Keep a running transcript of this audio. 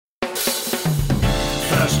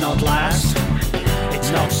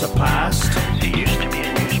surpassed. It used to be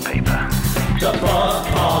a newspaper. The Buff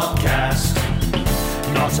Podcast.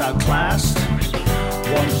 Not outclassed.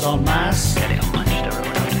 Wanderers en masse. Getting on Manchester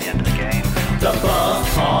Road after the end of the game. The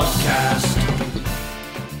Buff Podcast.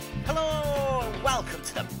 Hello, welcome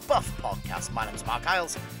to the Buff Podcast. My name's Mark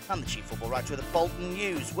Isles. I'm the chief football writer of the Bolton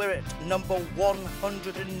News. We're at number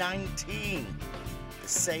 119. The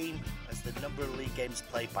same as the number of league games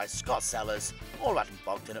played by Scott Sellers or Adam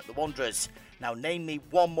Bogdan at the Wanderers. Now name me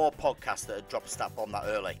one more podcast that had dropped a stat bomb that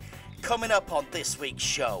early. Coming up on this week's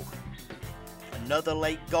show, another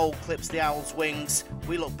late goal clips the Owls' wings.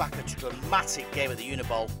 We look back at a dramatic game at the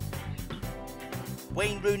Unibowl.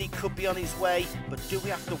 Wayne Rooney could be on his way, but do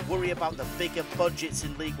we have to worry about the bigger budgets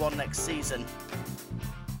in League One next season?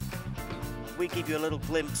 We give you a little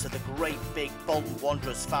glimpse of the great big Bolton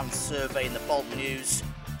Wanderers fan survey in the Bolton News,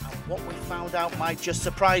 and what we found out might just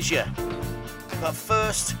surprise you. But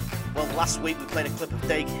first, well, last week we played a clip of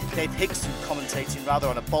Dave Hickson commentating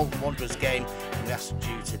on a Bolton Wanderers game, and we asked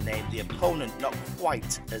you to name the opponent. Not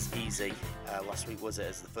quite as easy last week, was it,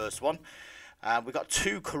 as the first one? We got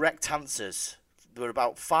two correct answers. There were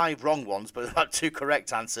about 5 wrong ones, but about 2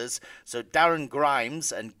 correct answers. So Darren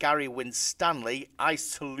Grimes and Gary Winstanley, I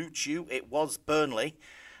salute you. It was Burnley.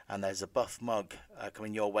 And there's a Buff mug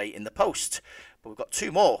coming your way in the post. But we've got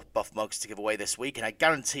 2 more Buff mugs to give away this week, and I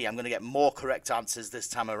guarantee I'm going to get more correct answers this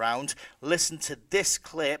time around. Listen to this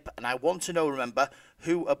clip, and I want to know, remember,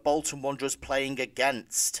 who are Bolton Wanderers playing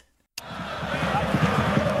against? It's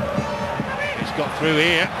got through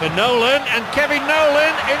here for Nolan, and Kevin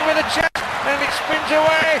Nolan in with a chance. And it spins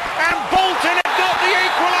away, and Bolton have got the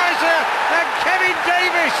equaliser, and Kevin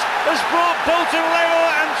Davis has brought Bolton level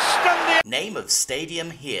and stunned the... Name of stadium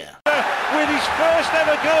here. With his first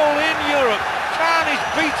ever goal in Europe, Khan is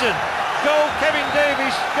beaten. Goal Kevin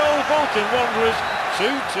Davis, goal Bolton Wanderers,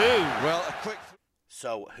 2-2. Well, a quick...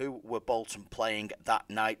 So, who were Bolton playing that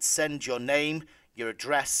night? Send your name, your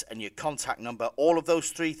address, and your contact number. All of those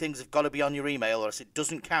 3 things have got to be on your email, or else it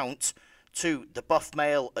doesn't count, to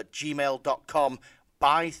thebuffmail@gmail.com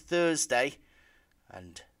by Thursday,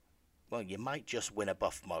 and well, you might just win a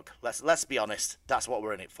Buff mug. Let's be honest, that's what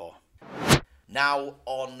we're in it for. Now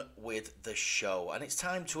on with the show, and it's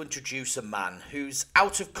time to introduce a man who's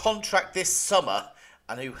out of contract this summer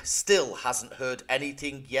and who still hasn't heard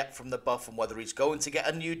anything yet from the Buff on whether he's going to get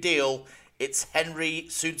a new deal. It's Henry,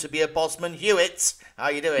 soon to be a Bosman Hewitt. How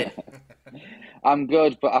you doing? I'm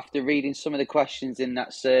good, but after reading some of the questions in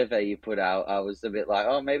that survey you put out, I was a bit like,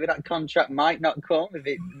 oh, maybe that contract might not come.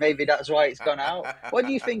 Maybe that's why it's gone out. What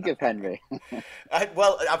do you think of Henry? I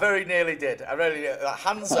very nearly did.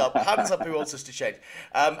 Hands up who wants us to change.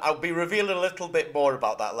 I'll be revealing a little bit more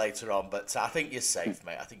about that later on, but I think you're safe,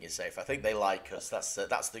 mate. I think you're safe. I think they like us. That's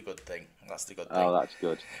the good thing. That's the good thing. Oh, that's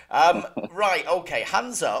good. Right, okay.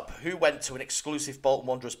 Hands up. Who went to an exclusive Bolton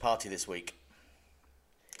Wanderers party this week?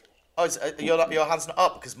 Oh, your hands not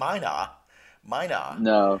up because mine are.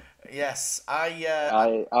 No. Yes,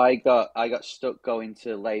 I got stuck going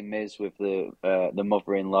to Les Mis with the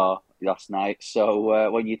mother-in-law last night. So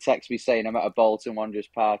when you text me saying I'm at a Bolton Wanderers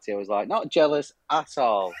party, I was like, not jealous at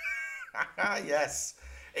all. Yes,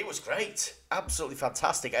 it was great, absolutely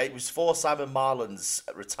fantastic. It was for Simon Marlon's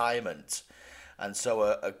retirement. And so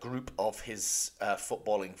a group of his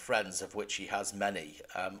footballing friends, of which he has many,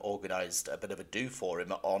 organised a bit of a do for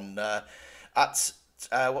him on at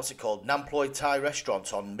what's it called, Namploy Thai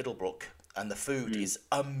restaurant on Middlebrook, and the food is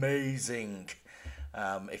amazing.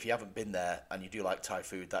 If you haven't been there and you do like Thai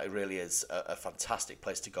food, that really is a fantastic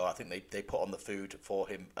place to go. I think they put on the food for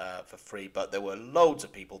him for free, but there were loads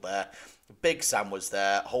of people there. Big Sam was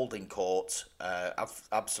there, holding court,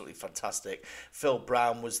 absolutely fantastic. Phil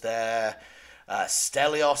Brown was there.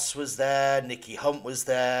 Stelios was there, Nicky Hunt was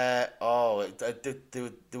there. Oh,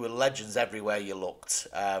 there were legends everywhere you looked.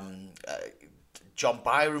 John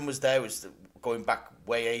Byron was there, was going back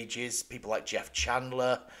way ages. People like Jeff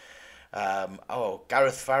Chandler.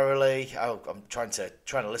 Gareth Farrelly. I'm trying to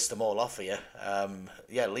list them all off here.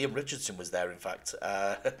 Liam Richardson was there, in fact.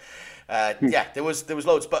 There was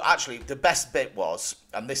loads. But actually, the best bit was,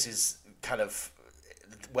 and this is kind of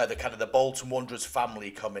where the Bolton Wanderers family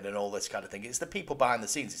come in and all this kind of thing. It's the people behind the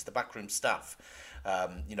scenes. It's the backroom staff.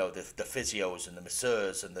 The physios and the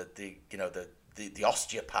masseurs and the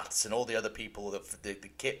osteopaths and all the other people, the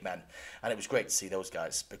kit men. And it was great to see those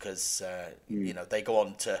guys because they go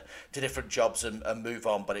on to different jobs and move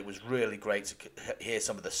on. But it was really great to hear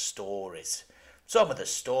some of the stories.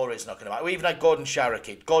 Knocking about. We even had Gordon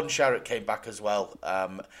Sharrock. Gordon Sharrock came back as well.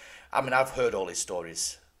 I've heard all his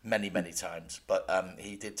stories many times, but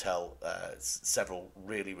he did tell several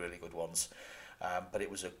really good ones. But it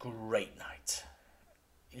was a great night.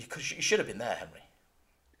 You should have been there, Henry.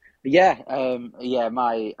 Yeah, yeah.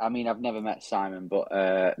 I've never met Simon,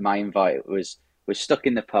 but my invite was stuck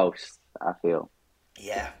in the post, I feel.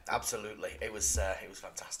 Yeah, absolutely. It was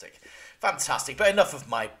fantastic. But enough of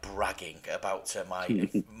my bragging about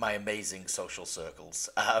my amazing social circles.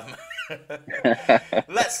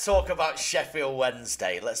 Let's talk about Sheffield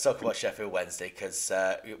Wednesday. Because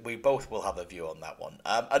we both will have a view on that one.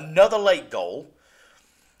 Another late goal.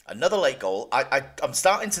 I'm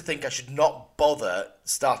starting to think I should not bother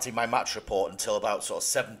starting my match report until about sort of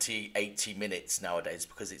 70, 80 minutes nowadays,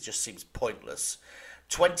 because it just seems pointless.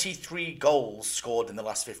 23 goals scored in the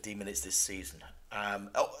last 15 minutes this season.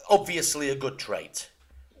 Obviously a good trait.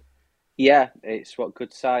 Yeah, it's what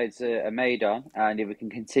good sides are made on, and if we can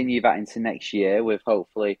continue that into next year with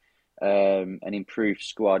hopefully an improved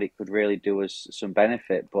squad, it could really do us some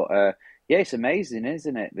benefit. But yeah, it's amazing,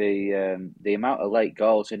 isn't it? The amount of late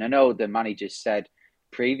goals, and I know the manager said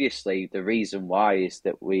previously the reason why is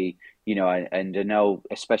that and I know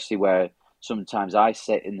especially where sometimes I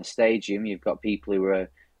sit in the stadium, you've got people who are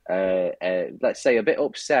let's say a bit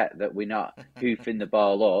upset that we're not hoofing the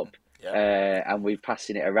ball up. Yeah. And we're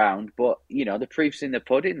passing it around, but the proof's in the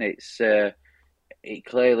pudding. It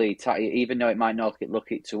clearly, even though it might not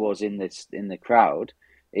look it to us in the crowd,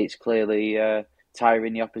 it's clearly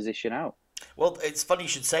tiring the opposition out. Well, it's funny you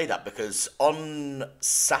should say that, because on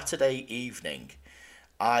Saturday evening,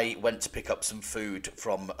 I went to pick up some food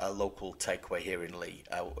from a local takeaway here in Lee,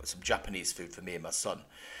 some Japanese food for me and my son,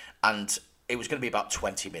 and it was going to be about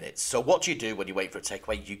 20 minutes. So what do you do when you wait for a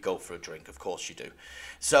takeaway? You go for a drink, of course you do.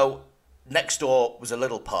 So next door was a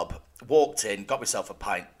little pub. Walked in, got myself a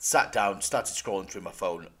pint, sat down, started scrolling through my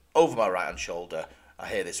phone. Over my right hand shoulder, I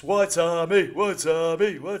hear this, "White Army, White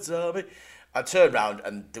Army, White Army." I turned round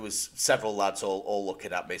and there was several lads all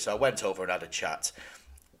looking at me. So I went over and had a chat.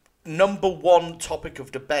 Number one topic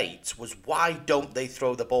of debate was, why don't they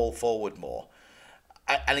throw the ball forward more?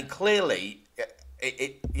 And clearly,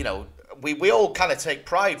 we all kind of take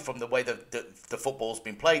pride from the way that the football's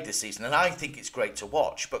been played this season, and I think it's great to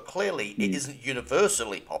watch. But clearly, it isn't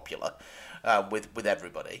universally popular with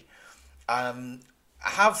everybody.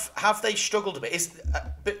 Have they struggled a bit?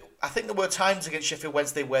 I think there were times against Sheffield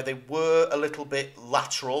Wednesday where they were a little bit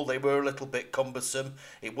lateral. They were a little bit cumbersome.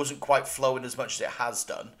 It wasn't quite flowing as much as it has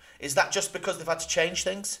done. Is that just because they've had to change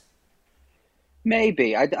things?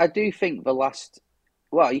 Maybe. I do think the last.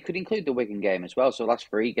 Well, you could include the Wigan game as well. So the last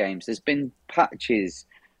 3 games, there's been patches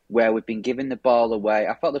where we've been giving the ball away.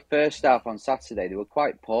 I thought the first half on Saturday, they were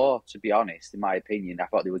quite poor, to be honest, in my opinion. I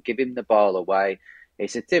thought they were giving the ball away.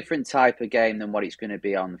 It's a different type of game than what it's going to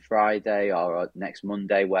be on Friday or next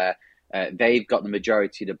Monday, where they've got the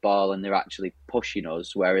majority of the ball and they're actually pushing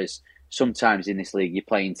us. Whereas sometimes in this league, you're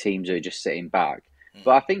playing teams who are just sitting back.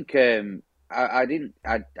 But I think I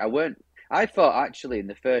thought actually in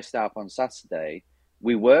the first half on Saturday,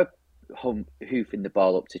 we were hoofing the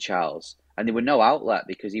ball up to Charles, and there were no outlet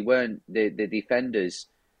because he weren't the defenders,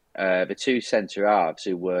 the 2 centre halves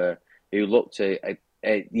who looked at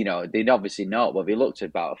they'd obviously not, but they looked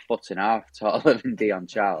about 1.5 foot taller than Dion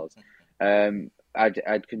Charles.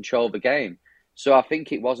 I'd control the game, so I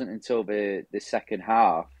think it wasn't until the second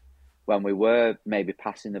half when we were maybe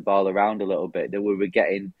passing the ball around a little bit that we were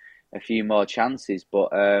getting a few more chances,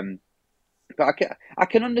 but I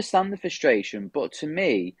can understand the frustration, but to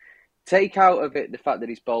me, take out of it the fact that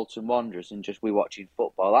it's Bolton Wanderers and just we're watching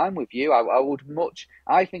football. I'm with you.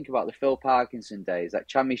 I think about the Phil Parkinson days, that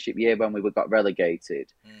Championship year when we got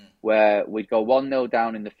relegated, where we'd go 1-0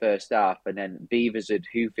 down in the first half and then Beavers would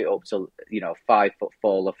hoof it up to 5'4"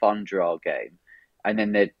 Le Fondre game, and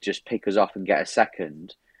then they'd just pick us off and get a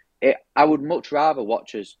second. I would much rather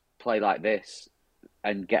watch us play like this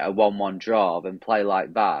and get a 1-1 draw than play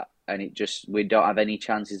like that. And we don't have any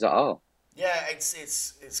chances at all. Yeah,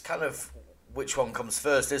 it's kind of which one comes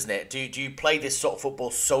first, isn't it? Do you play this sort of football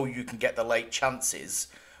so you can get the late chances,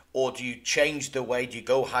 or do you change the way? Do you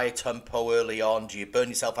go higher tempo early on? Do you burn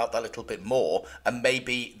yourself out that little bit more, and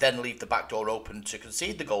maybe then leave the back door open to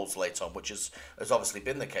concede the goals late on, which has obviously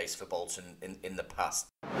been the case for Bolton in the past.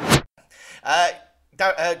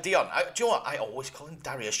 Dion, do you know what? I always call him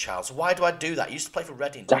Darius Charles. Why do I do that? He used to play for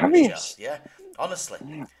Reading. Darius? Yeah, honestly.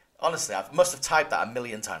 Yeah. Honestly, I must have typed that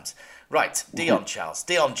 1,000,000 times. Right, Dion Charles.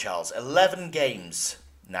 11 games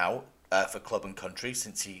now for club and country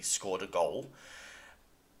since he scored a goal.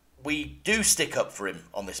 We do stick up for him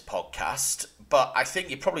on this podcast, but I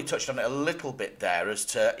think you probably touched on it a little bit there as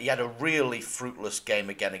to he had a really fruitless game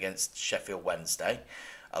again against Sheffield Wednesday.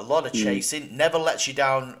 A lot of chasing, never lets you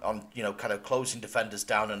down on, kind of closing defenders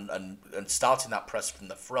down and starting that press from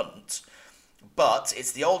the front. But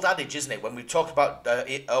it's the old adage, isn't it? When we talked about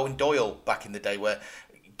Owen Doyle back in the day, where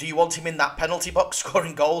do you want him in that penalty box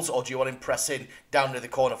scoring goals, or do you want him pressing down to the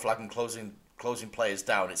corner flag and closing players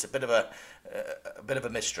down? It's a bit of a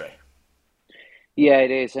mystery. Yeah,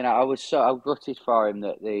 it is, and I was so gutted for him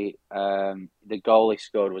that the goal he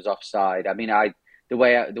scored was offside. I mean, the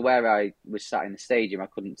way I was sat in the stadium, I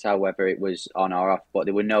couldn't tell whether it was on or off, but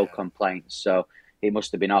there were no complaints, so it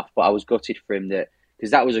must have been off. But I was gutted for him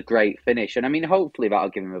because that was a great finish, and I mean, hopefully that'll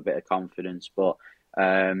give him a bit of confidence. But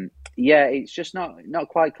yeah, it's just not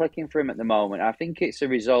quite clicking for him at the moment. I think it's a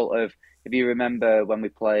result of, if you remember when we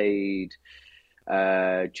played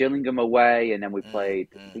Gillingham away, and then we played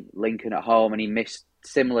Lincoln at home, and he missed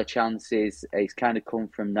similar chances. It's kind of come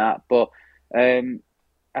from that. But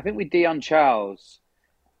I think with Dion Charles,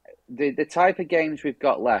 the type of games we've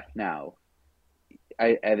got left now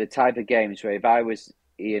are the type of games where if I was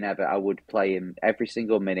Ian Evatt, I would play him every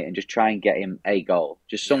single minute and just try and get him a goal,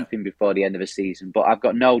 just something before the end of the season. But I've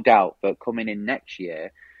got no doubt that coming in next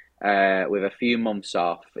year, with a few months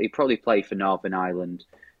off, he'd probably play for Northern Ireland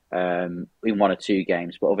in one or two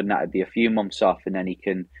games. But other than that, it'd be a few months off, and then he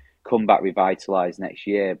can come back revitalised next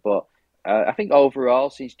year. But I think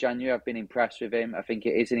overall, since January, I've been impressed with him. I think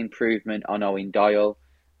it is an improvement on Owen Doyle.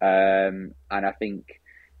 And I think,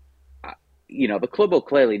 the club will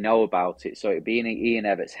clearly know about it. So it'd be in Ian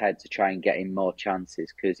Evatt's head to try and get him more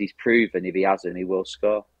chances, because he's proven if he hasn't, he will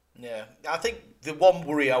score. Yeah, I think the one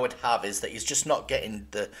worry I would have is that he's just not getting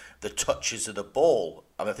the touches of the ball.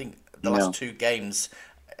 I mean, I think the last two games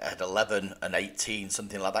at 11 and 18,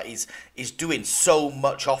 something like that, he's doing so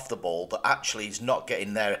much off the ball that actually he's not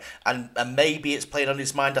getting there, and maybe it's playing on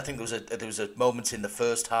his mind. I think there was a moment in the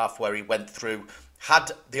first half where he went through,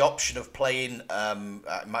 had the option of playing,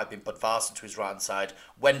 it might have been Budvarsson to his right hand side,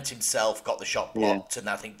 went himself, got the shot blocked, and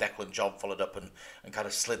I think Declan John followed up and kind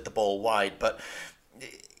of slid the ball wide. But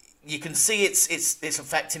you can see it's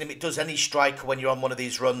affecting him. It does any striker when you're on one of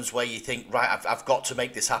these runs where you think, right, I've got to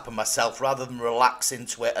make this happen myself, rather than relax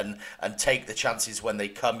into it and take the chances when they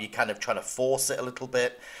come. You're kind of trying to force it a little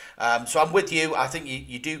bit. So I'm with you. I think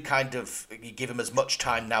you do you give him as much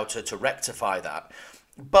time now to rectify that.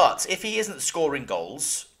 But if he isn't scoring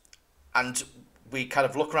goals, and we kind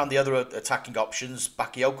of look around the other attacking options,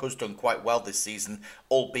 Bakayoko's done quite well this season,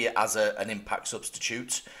 albeit as an impact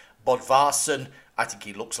substitute. Bodvarsson, I think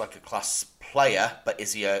he looks like a class player, but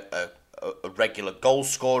is he a regular goal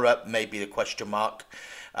scorer? Maybe the question mark.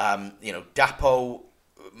 Dapo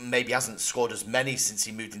maybe hasn't scored as many since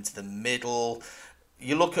he moved into the middle.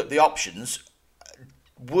 You look at the options.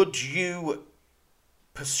 Would you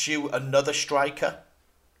pursue another striker?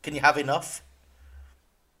 Can you have enough?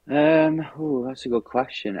 That's a good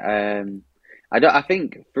question. I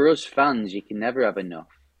think for us fans, you can never have enough.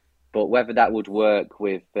 But whether that would work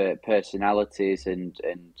with personalities and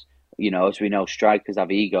as we know, strikers have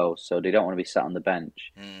egos, so they don't want to be sat on the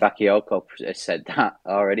bench. Bakayoko has said that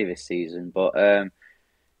already this season. But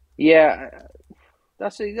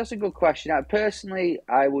that's a good question. Personally,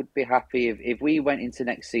 I would be happy if we went into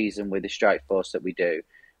next season with the strike force that we do.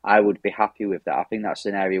 I would be happy with that. I think that's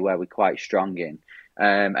an area where we're quite strong in,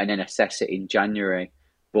 and then assess it in January.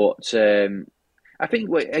 But I think,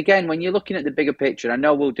 again, when you're looking at the bigger picture, and I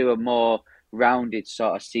know we'll do a more rounded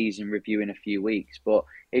sort of season review in a few weeks, but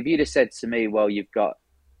if you'd have said to me, well, you've got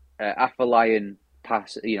Afolayan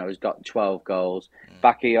has got 12 goals,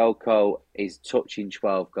 Bakayoko is touching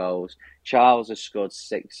 12 goals, Charles has scored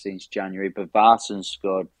 6 since January, but Varson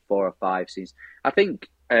scored 4 or 5 since. I think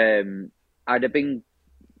I'd have been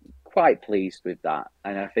quite pleased with that,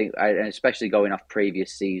 and I think, and especially going off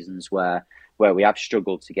previous seasons where we have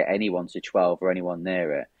struggled to get anyone to 12 or anyone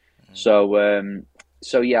near it.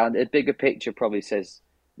 So yeah, the bigger picture probably says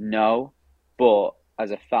no, but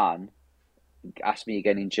as a fan, ask me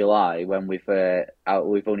again in July when we've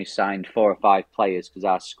only signed 4 or 5 players because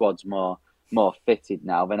our squad's more fitted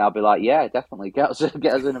now, then I'll be like, yeah, definitely get us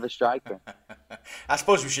another striker. I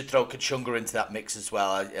suppose we should throw Kachunga into that mix as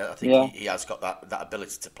well. I think he has got that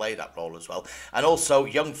ability to play that role as well. And also,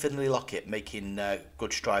 young Finlay Lockett making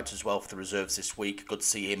good strides as well for the reserves this week. Good to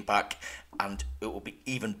see him back. And it will be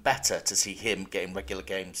even better to see him getting regular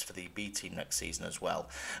games for the B team next season as well.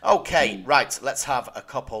 Okay, right, let's have a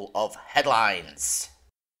couple of headlines.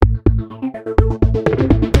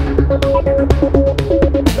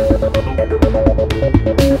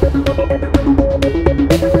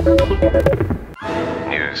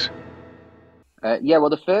 News. Well,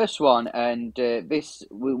 the first one, and this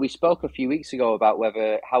we spoke a few weeks ago about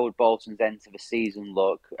whether Howard Bolton's end to the season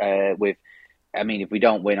look if we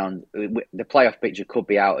don't win on the playoff picture could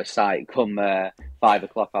be out of sight come 5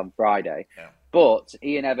 o'clock on Friday. But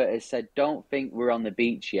Ian Evatt has said, "Don't think we're on the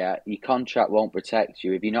beach yet. Your contract won't protect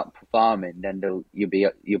you. If you're not performing, then you'll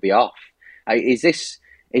be off." Is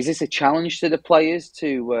this a challenge to the players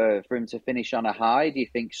to for him to finish on a high? Do you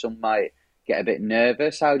think some might get a bit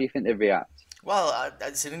nervous? How do you think they react? Well,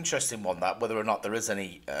 it's an interesting one, that, whether or not there is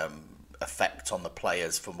any effect on the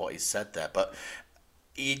players from what he's said there. But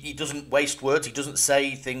he doesn't waste words. He doesn't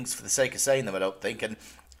say things for the sake of saying them, I don't think. And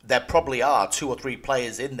there probably are 2 or 3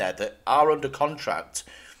 players in there that are under contract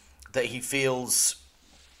that he feels,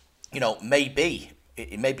 maybe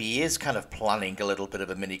he is kind of planning a little bit of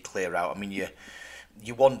a mini clear out. I mean,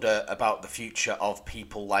 you wonder about the future of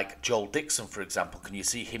people like Joel Dixon, for example. Can you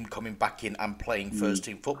see him coming back in and playing first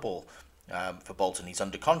team football for Bolton? He's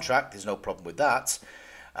under contract. There's no problem with that.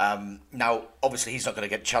 Now, obviously, he's not going to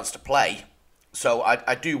get a chance to play. So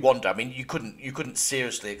I do wonder. I mean, you couldn't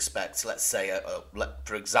seriously expect, let's say,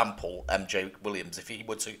 for example, MJ Williams, if he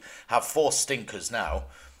were to have 4 stinkers now.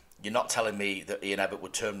 You're not telling me that Ian Evatt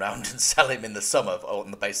would turn around and sell him in the summer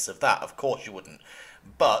on the basis of that. Of course you wouldn't.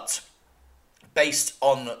 But based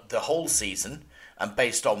on the whole season and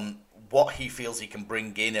based on what he feels he can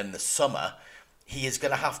bring in the summer, he is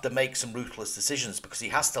going to have to make some ruthless decisions because he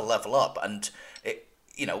has to level up. And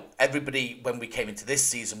everybody, when we came into this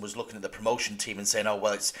season, was looking at the promotion team and saying, "Oh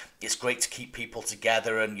well, it's great to keep people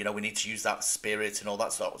together, and we need to use that spirit and all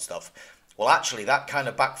that sort of stuff." Well, actually, that kind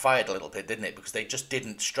of backfired a little bit, didn't it? Because they just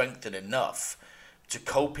didn't strengthen enough to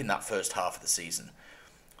cope in that first half of the season.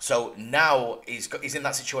 So now he's in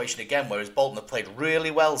that situation again, whereas Bolton have played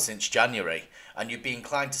really well since January, and you'd be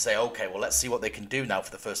inclined to say, "Okay, well, let's see what they can do now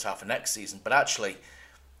for the first half of next season." But actually,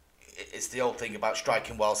 it's the old thing about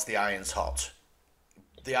striking whilst the iron's hot.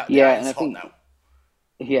 The iron's hot now.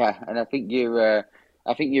 Yeah, and I think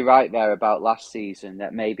you're right there about last season,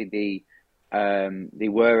 that maybe they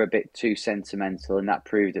were a bit too sentimental, and that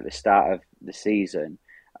proved at the start of the season.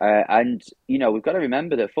 And we've got to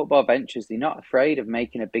remember that Football Ventures, they're not afraid of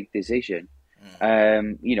making a big decision.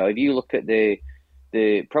 If you look at the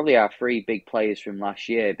probably our 3 big players from last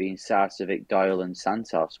year, being Sarcevic, Doyle, and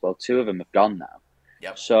Santos. Well, 2 of them have gone now.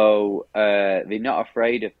 Yep. So they're not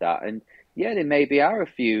afraid of that. And yeah, there maybe are a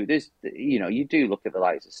few. There's, you do look at the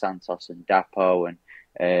likes of Santos and Dapo and,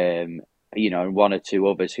 and 1 or 2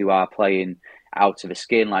 others who are playing out of the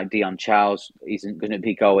skin, like Dion Charles isn't going to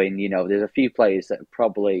be going. There's a few players that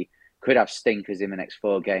probably could have stinkers in the next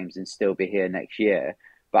 4 games and still be here next year.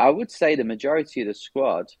 But I would say the majority of the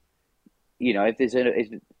squad, if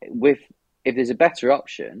there's a better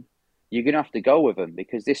option, you're going to have to go with them,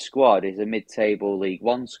 because this squad is a mid-table League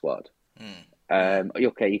One squad.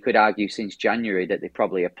 Okay, you could argue since January that they're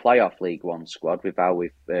probably a playoff League One squad with how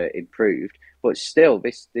we've improved, but still,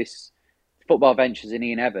 this Football Ventures and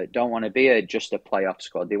Ian Evatt don't want to be just a playoff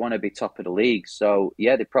squad. They want to be top of the league. So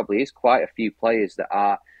yeah, there probably is quite a few players that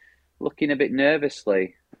are looking a bit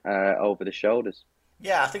nervously over the shoulders.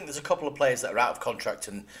 Yeah, I think there's a couple of players that are out of contract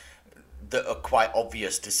and that are quite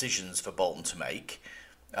obvious decisions for Bolton to make.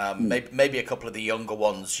 Maybe a couple of the younger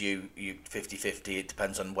ones, you 50-50. It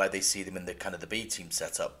depends on where they see them in the kind of the B team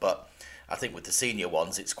setup. But I think with the senior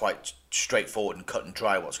ones, it's quite straightforward and cut and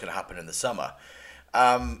dry what's going to happen in the summer.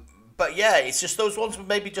 But yeah, it's just those ones with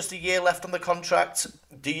maybe just a year left on the contract.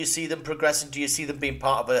 Do you see them progressing? Do you see them being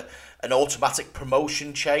part of an automatic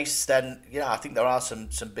promotion chase? Then I think there are some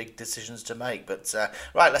big decisions to make. But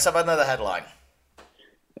right, let's have another headline.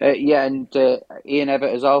 Ian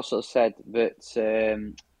Evatt has also said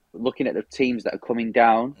that looking at the teams that are coming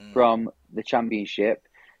down from the Championship,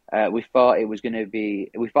 we thought it was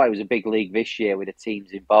a big league this year with the teams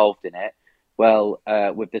involved in it. Well,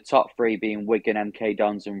 with the top 3 being Wigan, MK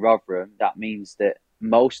Dons and Rotherham, that means that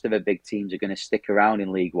most of the big teams are going to stick around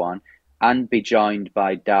in League One and be joined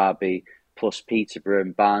by Derby plus Peterborough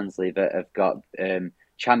and Barnsley that have got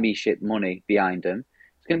Championship money behind them.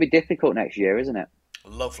 It's going to be difficult next year, isn't it?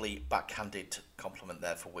 Lovely backhanded compliment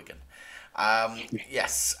there for Wigan.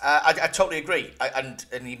 Yes, I totally agree. And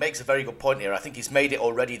he makes a very good point here. I think he's made it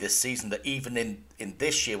already this season that even in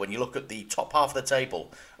this year, when you look at the top half of the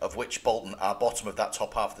table, of which Bolton are bottom of that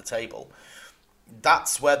top half of the table,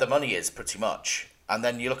 that's where the money is pretty much. And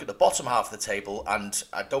then you look at the bottom half of the table, and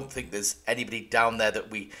I don't think there's anybody down there that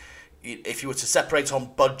if you were to separate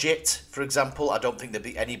on budget, for example, I don't think there'd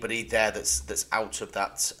be anybody there that's out of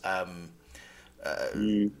that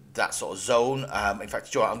that sort of zone. In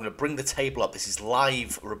fact, Joe, I'm going to bring the table up. This is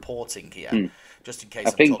live reporting here. just in case I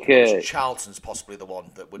I'm think talking rubbish. Charlton's possibly the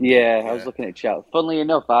one that would. Yeah, I was looking at Charlton. Funnily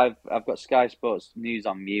enough, I've got Sky Sports News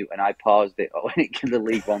on mute, and I paused it when the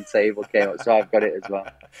League One table came up, so I've got it as well.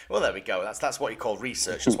 Well, there we go. That's what you call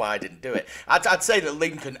research. That's why I didn't do it. I'd say that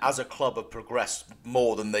Lincoln, as a club, have progressed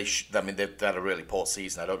more than they should. I mean, they've had a really poor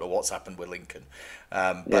season. I don't know what's happened with Lincoln,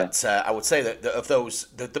 but I would say that of those,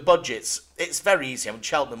 the budgets, it's very easy. I mean,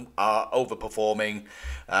 Cheltenham are overperforming.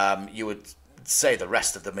 You would say the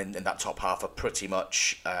rest of them in that top half are pretty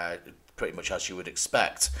much as you would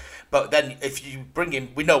expect. But then if you bring in,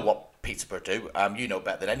 we know what Peterborough do. You know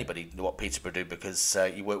better than anybody what Peterborough do because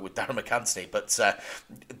you work with Darren McAntony. But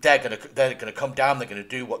they're gonna come down. They're gonna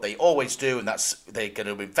do what they always do, and that's they're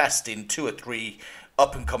gonna invest in 2 or 3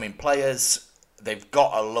 up and coming players. They've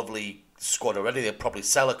got a lovely squad already. They'll probably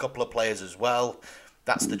sell a couple of players as well.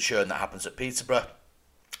 That's the churn that happens at Peterborough.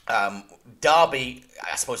 Derby,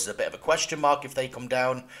 I suppose, is a bit of a question mark if they come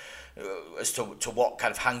down as to what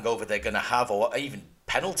kind of hangover they're going to have, or even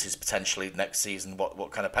penalties potentially next season.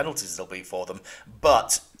 What kind of penalties there'll be for them?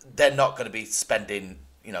 But they're not going to be spending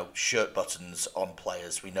shirt buttons on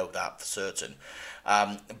players. We know that for certain.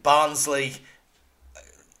 Barnsley,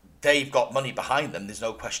 they've got money behind them. There's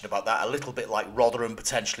no question about that. A little bit like Rotherham,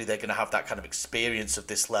 potentially they're going to have that kind of experience of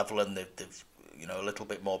this level, and they've a little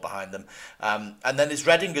bit more behind them. And then there's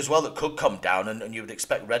Reading as well that could come down, and you would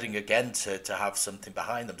expect Reading again to have something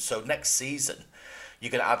behind them. So next season,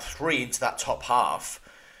 you're going to add 3 into that top half.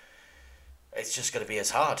 It's just going to be as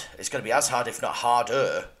hard. It's going to be as hard, if not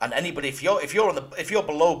harder. And anybody, if you're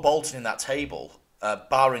below Bolton in that table,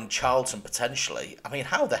 barring Charlton potentially, I mean,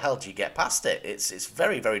 how the hell do you get past it? It's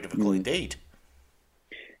very, very difficult indeed.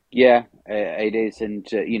 Yeah, it is, and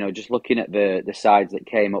just looking at the sides that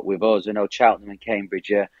came up with us, I know Cheltenham and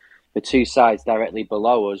Cambridge are the 2 sides directly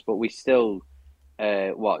below us, but we still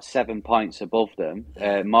 7 points above them.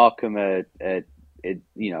 Markham are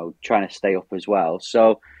trying to stay up as well,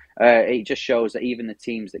 so it just shows that even the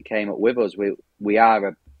teams that came up with us, we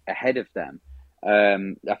are ahead of them.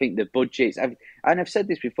 I think the budgets, and I've said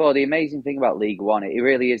this before, the amazing thing about League One, it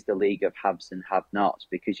really is the league of haves and have-nots,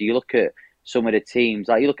 because you look at some of the teams,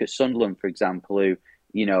 like you look at Sunderland, for example, who,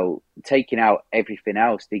 taking out everything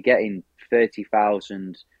else, they're getting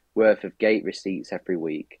 30,000 worth of gate receipts every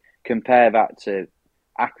week. Compare that to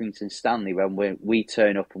Accrington Stanley, when we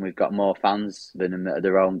turn up and we've got more fans than them at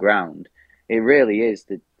their own ground. It really is,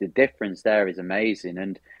 the difference there is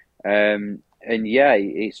amazing. And yeah,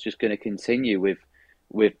 it's just going to continue with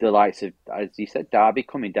the likes of, as you said, Derby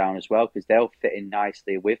coming down as well, because they'll fit in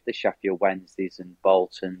nicely with the Sheffield Wednesdays and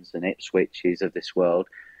Boltons and Ipswiches of this world.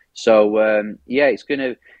 So it is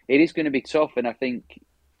going to be tough, and I think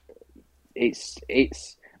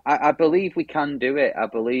I believe we can do it. I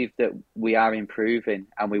believe that we are improving,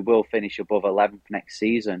 and we will finish above 11th next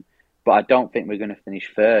season. But I don't think we're going to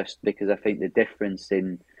finish first, because I think the difference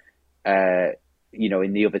in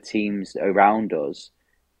in the other teams around us,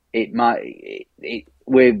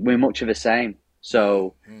 we're much of the same.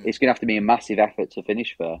 So it's going to have to be a massive effort to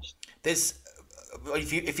finish first.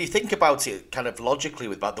 If you think about it kind of logically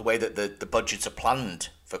about the way that the budgets are planned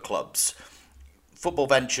for clubs, Football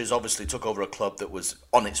Ventures obviously took over a club that was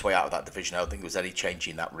on its way out of that division. I don't think there was any change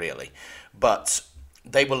in that really. But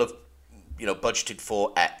they will have budgeted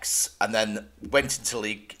for X, and then went into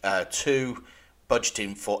League 2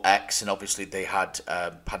 budgeting for X, and obviously they had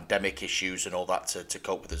pandemic issues and all that to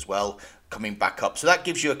cope with as well, coming back up. So that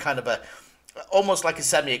gives you a kind of almost like a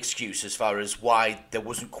semi-excuse as far as why there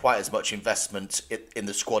wasn't quite as much investment in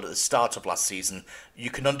the squad at the start of last season. You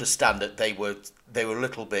can understand that they were a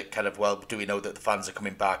little bit kind of, well, do we know that the fans are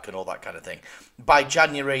coming back and all that kind of thing. By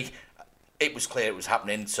January, it was clear it was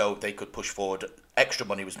happening, so they could push forward. Extra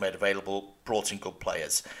money was made available, brought in good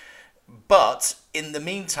players. But in the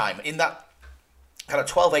meantime, in that kind of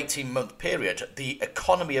 12-18 month period, the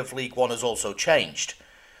economy of League One has also changed.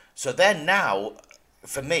 So they're now,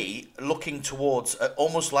 for me, looking towards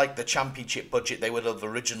almost like the Championship budget they would have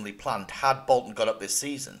originally planned had Bolton gone up this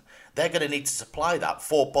season. They're going to need to supply that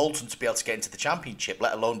for Bolton to be able to get into the Championship,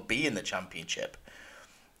 let alone be in the Championship.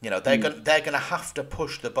 They're going to have to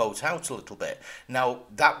push the boat out a little bit. Now,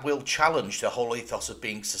 that will challenge the whole ethos of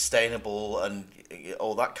being sustainable and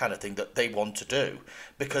all that kind of thing that they want to do,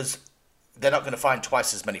 because they're not going to find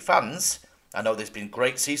twice as many fans. I know there's been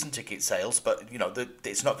great season ticket sales, but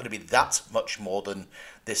it's not going to be that much more than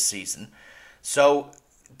this season. So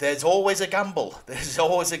there's always a gamble. There's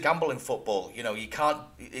always a gamble in football. You can't.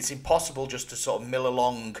 It's impossible just to sort of mill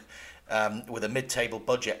along with a mid-table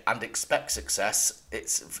budget and expect success.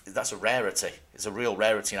 That's a rarity. It's a real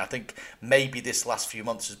rarity, and I think maybe this last few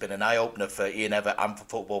months has been an eye-opener for Ian Evatt and for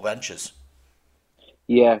Football Ventures.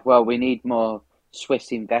 Yeah, well, we need more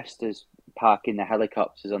Swiss investors parking the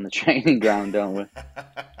helicopters on the training ground, don't we?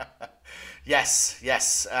 Yes.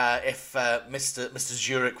 If Mr.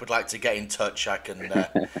 Zurich would like to get in touch, I can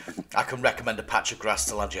recommend a patch of grass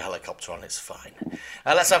to land your helicopter on. It's fine.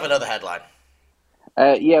 Let's have another headline.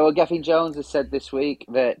 Well, Gethin Jones has said this week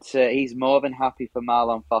that he's more than happy for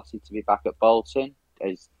Marlon Fossey to be back at Bolton,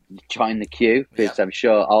 as join the queue, because I'm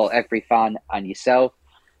sure every fan and yourself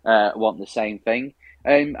want the same thing.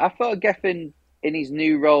 I thought Gethin, in his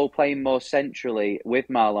new role, playing more centrally with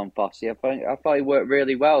Marlon Fossey, I thought he worked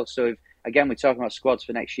really well. So, again, we're talking about squads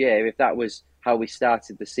for next year. If that was how we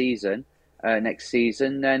started the season, next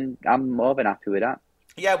season, then I'm more than happy with that.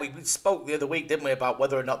 Yeah, we spoke the other week, didn't we, about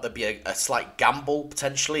whether or not there'd be a slight gamble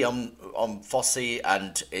potentially on Fossey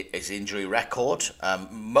and his injury record,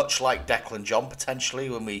 much like Declan John potentially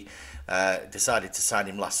when we decided to sign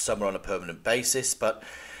him last summer on a permanent basis. But,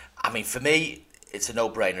 I mean, for me, it's a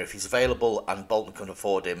no-brainer. If he's available and Bolton can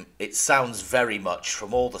afford him, it sounds very much,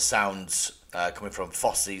 from all the sounds coming from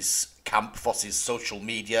Fossey's camp, Fossey's social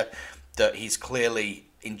media, that he's clearly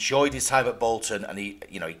enjoyed his time at Bolton, and he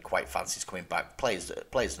quite fancies coming back. Players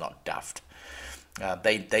are not daft.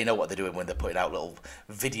 They know what they're doing when they're putting out little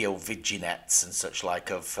video vignettes and such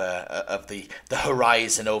like of the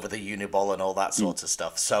horizon over the Uniball and all that sort of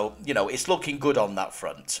stuff. So it's looking good on that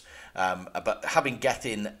front. But having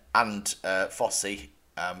Gethin and Fossey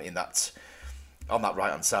on that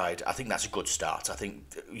right hand side, I think that's a good start. I think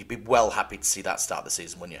you'd be well happy to see that start the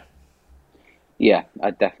season, wouldn't you? Yeah, I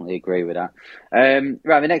definitely agree with that.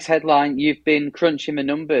 Right, the next headline, you've been crunching the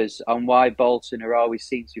numbers on why Bolton are always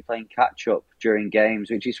seem to be playing catch-up during games,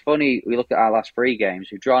 which is funny. We look at our last 3 games,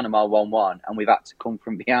 we've drawn them all 1-1, and we've had to come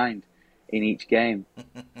from behind in each game.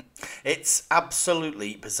 It's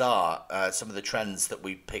absolutely bizarre, some of the trends that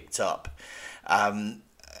we picked up. The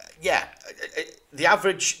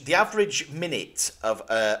average minute of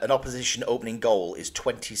an opposition opening goal is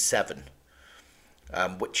 27.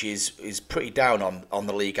 Which is pretty down on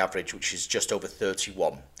the league average, which is just over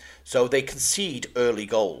 31. So they concede early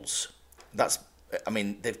goals.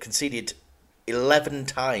 They've conceded 11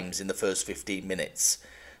 times in the first 15 minutes.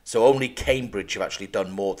 So only Cambridge have actually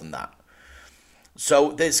done more than that.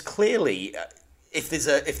 So there's clearly, if there's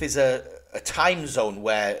a time zone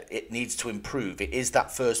where it needs to improve, it is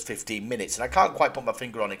that first 15 minutes. And I can't quite put my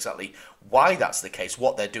finger on exactly why that's the case,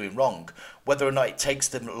 what they're doing wrong, whether or not it takes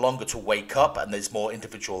them longer to wake up and there's more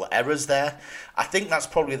individual errors there. I think that's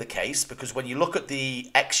probably the case, because when you look at the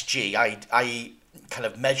XG, i.e. kind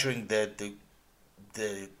of measuring the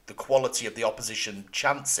quality of the opposition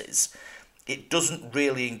chances, it doesn't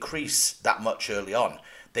really increase that much early on.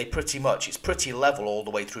 It's pretty level all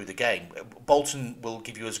the way through the game. Bolton will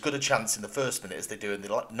give you as good a chance in the first minute as they do in the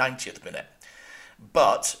 90th minute.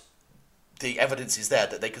 But the evidence is there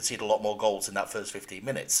that they concede a lot more goals in that first 15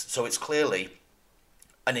 minutes. So it's clearly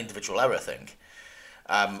an individual error thing.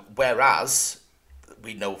 Whereas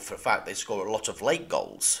we know for a fact they score a lot of late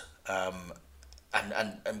goals. And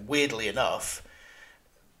weirdly enough,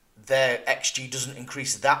 their XG doesn't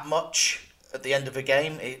increase that much at the end of a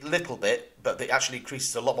game, a little bit, but it actually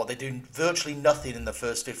increases a lot more. They do virtually nothing in the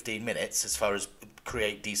first 15 minutes as far as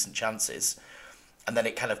create decent chances, and then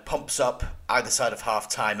it kind of pumps up either side of half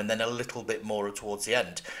time and then a little bit more towards the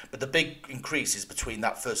end. But the big increase is between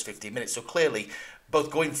that first 15 minutes. So clearly,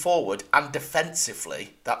 both going forward and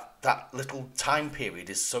defensively, that little time period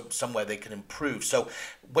is somewhere they can improve. So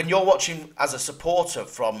when you're watching as a supporter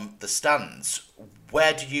from the stands,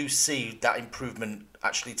 where do you see that improvement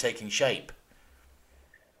actually taking shape?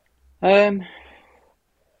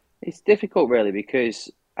 It's difficult, really, because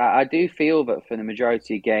I do feel that for the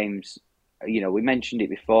majority of games, we mentioned it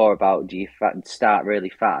before about do you start really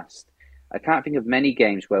fast. I can't think of many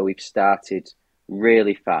games where we've started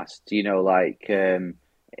really fast. The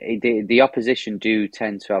opposition do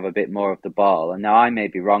tend to have a bit more of the ball. And now I may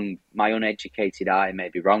be wrong. My uneducated eye may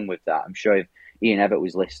be wrong with that. I'm sure if Ian Evatt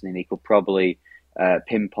was listening, he could probably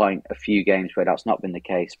pinpoint a few games where that's not been the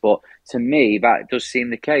case. But to me, that does seem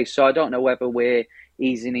the case. So I don't know whether we're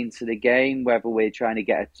easing into the game, whether we're trying to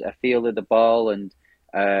get a feel of the ball, and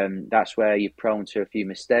that's where you're prone to a few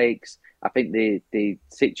mistakes. I think the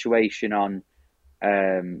situation on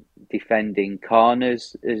defending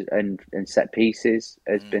corners and set pieces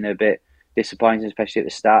has been a bit disappointing, especially at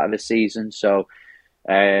the start of the season. So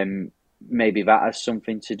maybe that has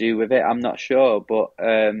something to do with it. I'm not sure, but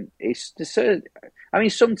it's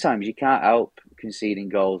sometimes you can't help conceding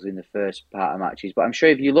goals in the first part of matches. But I'm sure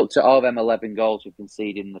if you looked at all them 11 goals we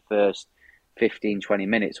conceded in the first 15, 20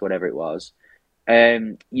 minutes, whatever it was,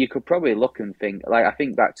 you could probably look and think, like, I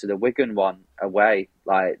think back to the Wigan one away,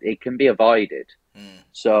 like, it can be avoided.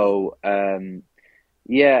 So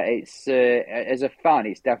Yeah, it's as a fan,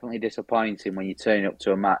 it's definitely disappointing when you turn up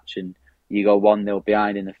to a match and you go 1-0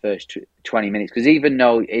 behind in the first 20 minutes. Because even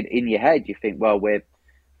though in your head you think, well,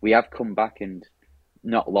 we have come back and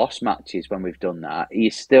not lost matches when we've done that,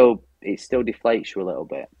 it still deflates you a little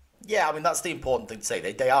bit. Yeah, I mean that's the important thing to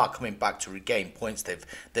say. They are coming back to regain points.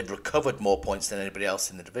 They've recovered more points than anybody else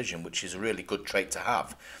in the division, which is a really good trait to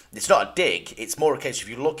have. It's not a dig. It's more a case of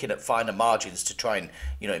you're looking at finer margins to try and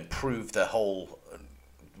improve the whole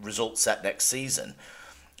result set next season.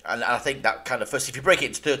 And I think that kind of first, if you break it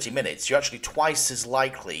into 30 minutes, you're actually twice as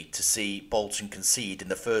likely to see Bolton concede in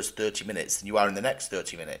the first 30 minutes than you are in the next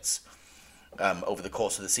 30 minutes. Over the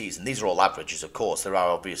course of the season. These are all averages, of course. There are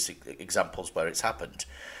obviously examples where it's happened.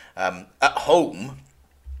 At home,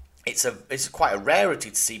 it's quite a rarity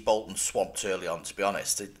to see Bolton swamped early on. To be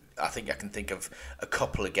honest, I think I can think of a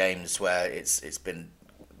couple of games where it's been,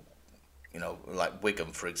 like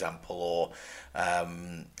Wigan, for example, or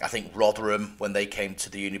I think Rotherham when they came to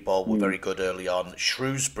the Uniball were very good early on.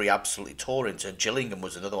 Shrewsbury absolutely tore into. Gillingham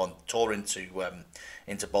was another one, tore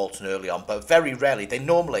into Bolton early on, but very rarely. They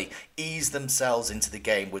normally ease themselves into the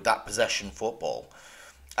game with that possession football.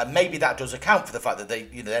 And maybe that does account for the fact that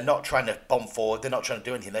they're not trying to bomb forward, they're not trying to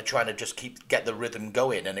do anything, they're trying to just get the rhythm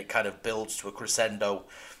going, and it kind of builds to a crescendo,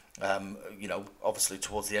 obviously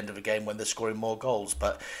towards the end of a game when they're scoring more goals.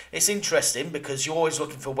 But it's interesting because you're always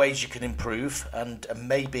looking for ways you can improve, and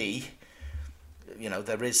maybe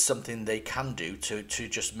there is something they can do to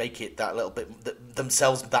just make it that little bit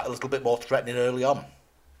themselves that little bit more threatening early on.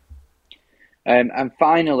 And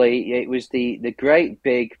finally, it was the great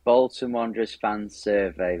big Bolton Wanderers fan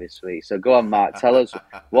survey this week. So go on, Mark, tell us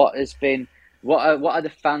what are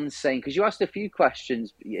the fans saying? Because you asked a few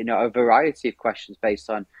questions, a variety of questions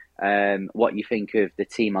based on what you think of the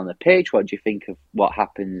team on the pitch. What do you think of what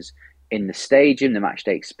happens in the stadium, the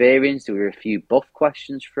matchday experience? There were a few buff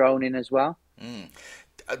questions thrown in as well.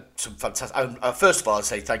 Some fantastic. First of all, I'd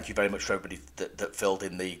say thank you very much for everybody that filled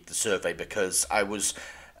in the survey, because I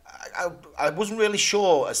wasn't really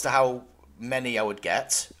sure as to how many I would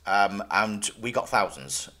get, and we got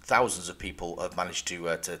thousands of people have managed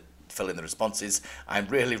to fill in the responses. I'm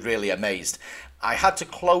really, really amazed. I had to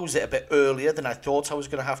close it a bit earlier than I thought I was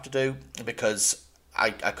going to have to do, because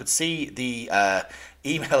I could see the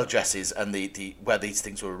email addresses and the where these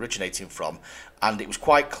things were originating from, and it was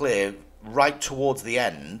quite clear right towards the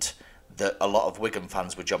end that a lot of Wigan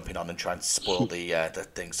fans were jumping on and trying to spoil the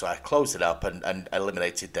thing. So I closed it up and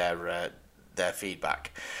eliminated their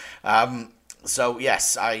feedback. So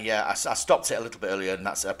yes, I stopped it a little bit earlier, and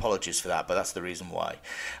that's apologies for that, but that's the reason why.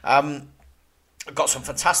 I got some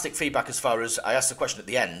fantastic feedback as far as I asked the question at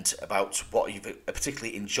the end about what you've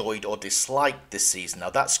particularly enjoyed or disliked this season. Now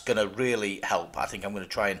that's going to really help. I think I'm going to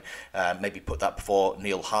try and maybe put that before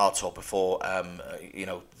Neil Hart or before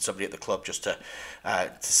somebody at the club, just to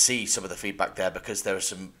see some of the feedback there, because there are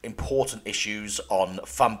some important issues on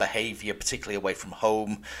fan behaviour, particularly away from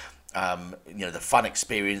home. The fan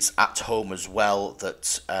experience at home as well,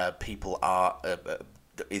 that people are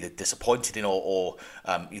either disappointed in or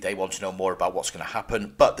they want to know more about what's going to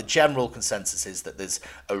happen. But the general consensus is that there's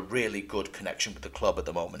a really good connection with the club at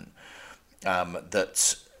the moment,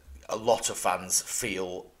 that a lot of fans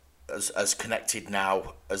feel as connected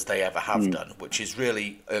now as they ever have done, which is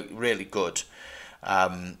really really good.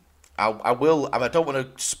 I will. I don't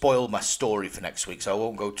want to spoil my story for next week, so I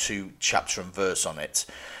won't go to chapter and verse on it.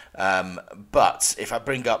 But if I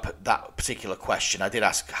bring up that particular question, I did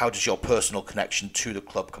ask, how does your personal connection to the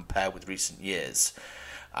club compare with recent years?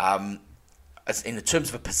 As in the terms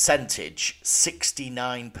of a percentage,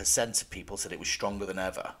 69% of people said it was stronger than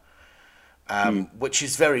ever, which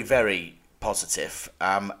is very, very positive.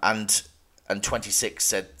 And 26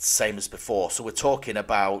 said same as before. So we're talking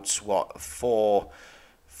about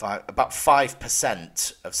about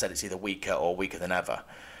 5% have said it's either weaker or weaker than ever.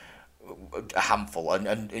 A handful,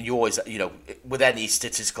 and you always, with any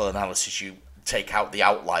statistical analysis, you take out the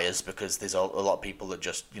outliers, because there's a lot of people that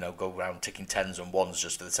just go around ticking tens and ones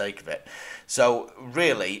just for the sake of it. So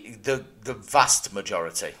really, the vast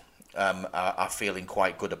majority are feeling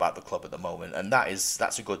quite good about the club at the moment, and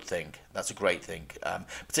that's a good thing. That's a great thing,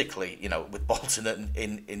 particularly with Bolton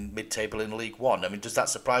in mid-table in League One. I mean, does that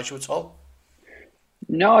surprise you at all?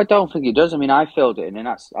 No, I don't think it does. I mean, I filled it in, and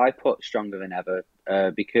I put stronger than ever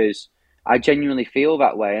because I genuinely feel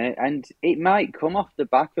that way, and it might come off the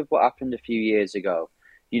back of what happened a few years ago.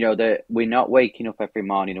 That we're not waking up every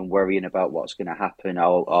morning and worrying about what's going to happen,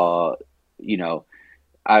 or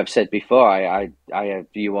I've said before, I have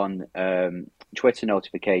you on Twitter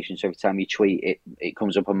notifications. So every time you tweet, it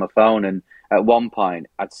comes up on my phone, and at one point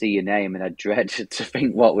I'd see your name and I'd dread to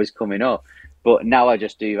think what was coming up. But now I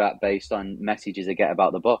just do that based on messages I get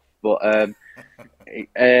about the buff. But no,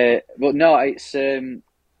 it's. I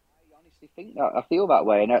honestly think that I feel that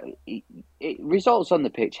way, and results on the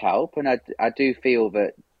pitch help, and I do feel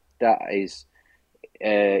that is.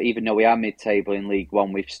 Even though we are mid-table in League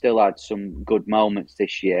One, we've still had some good moments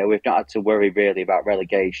this year. We've not had to worry really about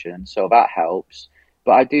relegation, so that helps.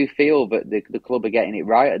 But I do feel that the club are getting it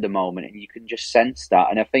right at the moment, and you can just sense that.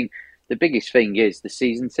 And I think the biggest thing is the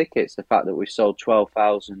season tickets, the fact that we've sold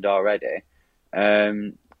 12,000 already.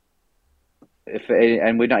 And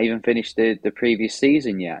we've not even finished the previous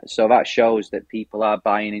season yet. So that shows that people are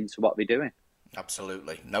buying into what they're doing.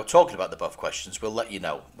 Absolutely. Now, talking about the buff questions, we'll let you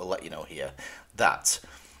know here that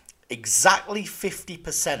exactly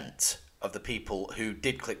 50% of the people who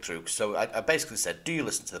did click through, so I basically said, do you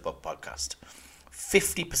listen to the buff podcast?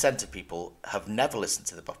 50% of people have never listened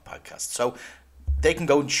to the buff podcast. So they can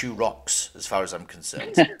go and chew rocks as far as I'm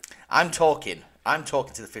concerned. I'm talking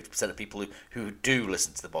to the 50% of people who do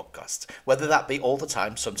listen to the podcast, whether that be all the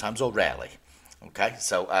time, sometimes, or rarely. Okay,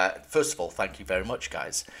 so first of all, thank you very much,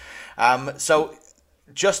 guys. So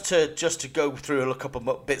just to go through a couple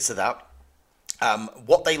of bits of that,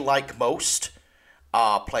 what they like most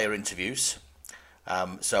are player interviews.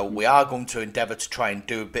 So we are going to endeavour to try and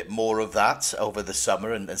do a bit more of that over the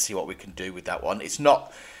summer and see what we can do with that one. It's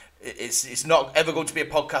not ever going to be a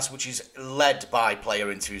podcast which is led by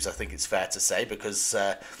player interviews, I think it's fair to say, because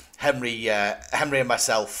Henry and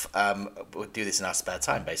myself would do this in our spare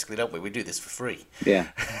time, basically, don't we? We do this for free. Yeah.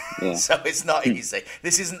 So it's not easy.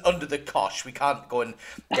 This isn't under the cosh. We can't go and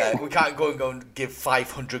go and give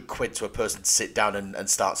 500 quid to a person to sit down and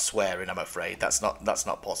start swearing. I'm afraid that's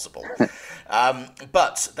not possible.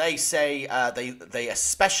 But they say they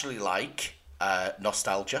especially like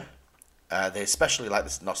nostalgia. They especially like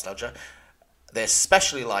this nostalgia. They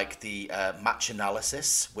especially like the match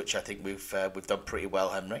analysis, which I think we've done pretty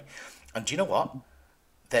well, Henry. And do you know what?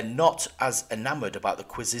 They're not as enamoured about the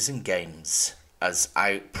quizzes and games as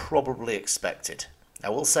I probably expected. I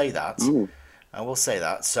will say that.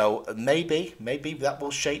 So maybe that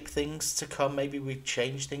will shape things to come. Maybe we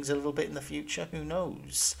change things a little bit in the future. Who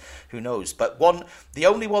knows? But the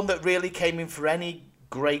only one that really came in for any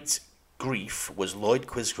great grief was Lloyd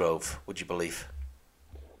Quizgrove. Would you believe?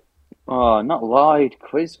 Oh, not Lloyd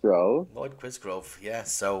Quizgrove. Lloyd Quizgrove, yeah.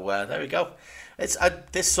 So there we go. It's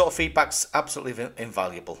this sort of feedback's absolutely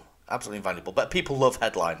invaluable. But people love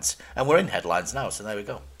headlines, and we're in headlines now. So there we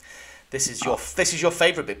go. This is your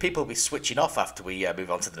favourite bit. People will be switching off after we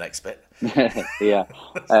move on to the next bit. Yeah.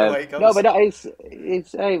 That's the way it goes. No, but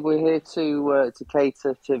it's hey, we're here to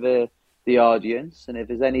cater to the audience, and if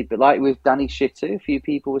there's any, but like with Danny Shitter, a few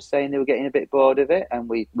people were saying they were getting a bit bored of it, and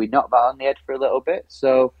we knocked that on the head for a little bit.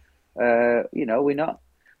 So. Any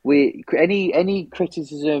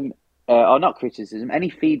criticism or not criticism, any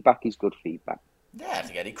feedback is good feedback. Yeah, I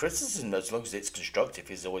think any criticism, as long as it's constructive,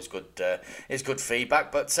 is always good. Is good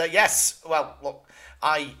feedback. But yes, well, look,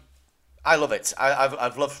 I love it.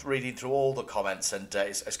 I've loved reading through all the comments, and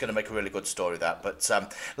it's going to make a really good story, that. But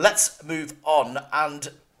let's move on, and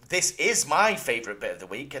this is my favourite bit of the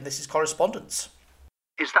week, and this is correspondence.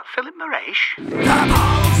 Is that Philip Moraes?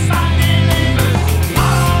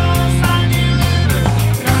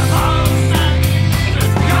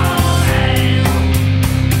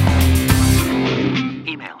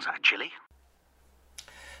 Emails, actually.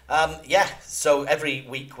 Yeah, so every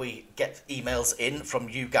week we get emails in from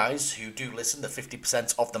you guys who do listen, the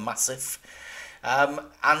 50% of the massive.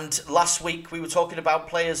 And last week we were talking about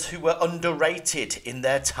players who were underrated in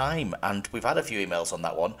their time, and we've had a few emails on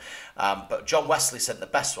that one. But John Wesley sent the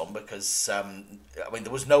best one because,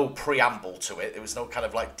 there was no preamble to it. There was no kind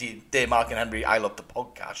of like, Dear Mark and Henry, I love the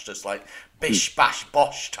podcast, just like bish, bash,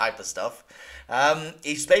 bosh type of stuff.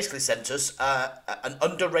 He's basically sent us an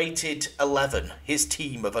underrated 11, his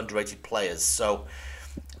team of underrated players. So,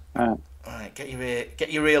 all right, get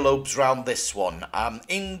your earlobes round this one.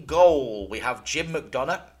 In goal, we have Jim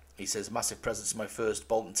McDonough. He says, massive presence in my first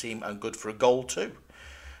Bolton team and good for a goal too.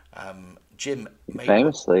 Jim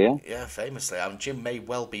famously. Jim may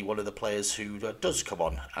well be one of the players who does come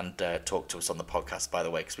on and talk to us on the podcast, by the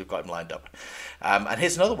way, because we've got him lined up. And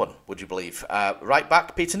here's another one, would you believe? Right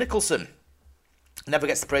back, Peter Nicholson. Never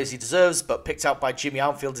gets the praise he deserves, but picked out by Jimmy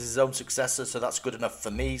Armfield as his own successor, so that's good enough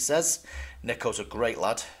for me, he says. Nico's a great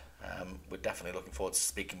lad. We're definitely looking forward to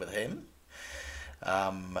speaking with him.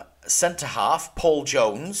 Centre half, Paul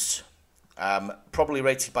Jones. Probably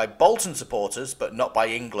rated by Bolton supporters, but not by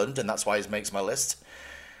England, and that's why he makes my list.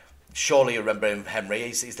 Surely you remember him, Henry.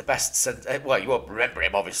 He's the best... well, you won't remember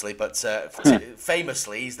him, obviously, but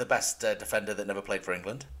famously, he's the best defender that never played for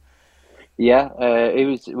England. Yeah, he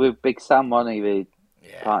was with Big Sam, wasn't he? The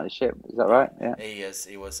Yeah, partnership, is that right? Yeah. he is.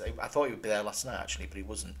 He was. I thought he would be there last night actually, but he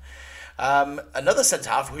wasn't. Another centre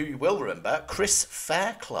half who you will remember, Chris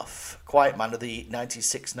Fairclough, quiet man of the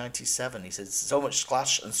 96-97. He says so much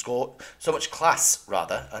class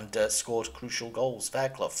rather, and scored crucial goals.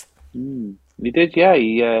 Fairclough. He did, yeah.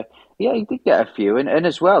 He did get a few, and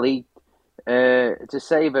as well, he to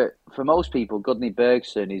say that for most people, Gudni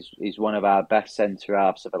Bergson is one of our best centre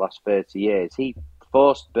halves of the last 30 years. He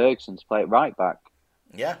forced Bergson to play at right back.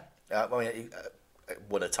 Yeah, I mean, he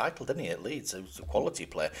won a title, didn't he, at Leeds? He was a quality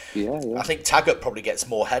player. Yeah. I think Taggart probably gets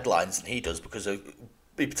more headlines than he does because he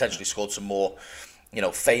potentially scored some more,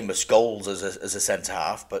 famous goals as a centre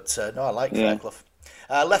half. But no, I like Fairclough.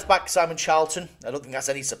 Left back Simon Charlton. I don't think that's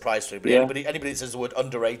any surprise to anybody. Anybody that says the word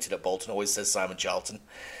underrated at Bolton always says Simon Charlton.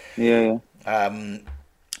 Yeah.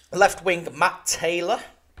 Left wing Matt Taylor,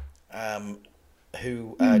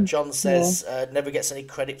 who John says never gets any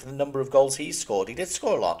credit for the number of goals he's scored. He did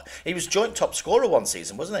score a lot. He was joint top scorer one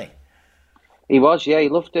season, wasn't he? He was, yeah. He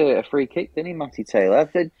loved a free kick, didn't he, Matty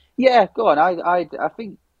Taylor? Yeah, go on. I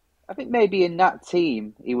think maybe in that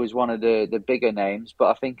team he was one of the bigger names, but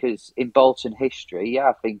I think as in Bolton history,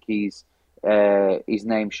 I think his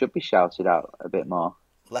name should be shouted out a bit more.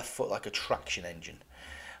 Left foot like a traction engine.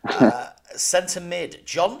 Centre mid,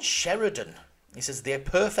 John Sheridan. He says they're a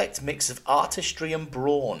perfect mix of artistry and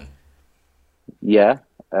brawn. Yeah,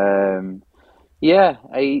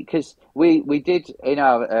 because we did in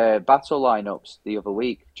our battle lineups the other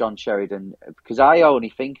week, John Sheridan, because I only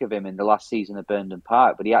think of him in the last season of Burnden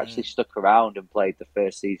Park, but he actually stuck around and played the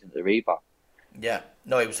first season at the Reebok. Yeah,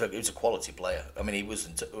 no, he was a quality player. I mean, he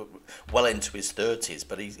wasn't well into his 30s,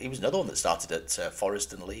 but he was another one that started at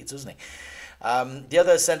Forest and Leeds, wasn't he? The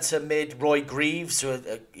other centre mid, Roy Greaves, who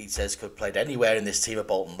he says could have played anywhere in this team, a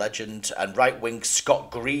Bolton legend, and right wing Scott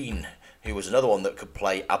Green, who was another one that could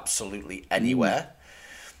play absolutely anywhere.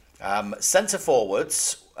 Centre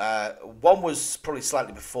forwards, one was probably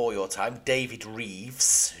slightly before your time, David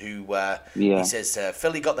Reeves, who he says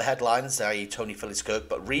Philly got the headlines, i.e. Tony Phillips-Kirk,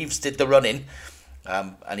 but Reeves did the running.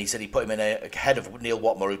 And he said he put him in ahead of Neil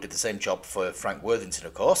Watmore, who did the same job for Frank Worthington,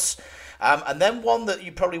 of course. And then one that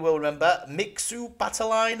you probably will remember, Mixu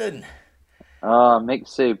Patalainen. Oh,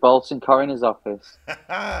 Mixu, Bolton Coroner's Office.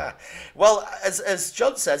 Well, as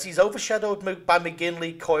John says, he's overshadowed by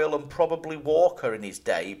McGinley, Coyle, and probably Walker in his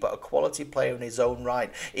day, but a quality player in his own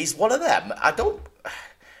right. He's one of them. I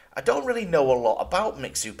don't really know a lot about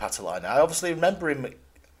Mixu Patalainen. I obviously remember him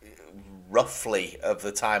roughly of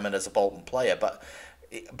the time and as a Bolton player, but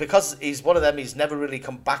because he's one of them, he's never really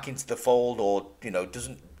come back into the fold or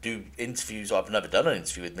doesn't do interviews. Or I've never done an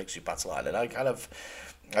interview with Mixu Patalainen.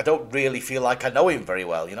 I don't really feel like I know him very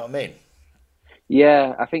well. You know what I mean?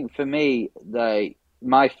 Yeah, I think for me,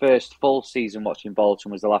 my first full season watching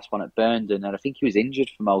Bolton was the last one at Burnden, and I think he was injured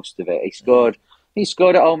for most of it. He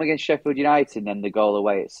scored at home against Sheffield United and then the goal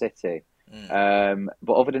away at City.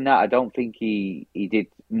 But other than that, I don't think he did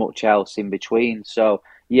much else in between. So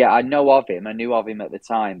yeah, I know of him. I knew of him at the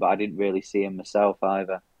time, but I didn't really see him myself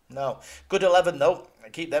either. No, good 11 though.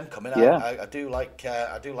 Keep them coming. Yeah. I do like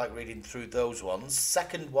reading through those ones.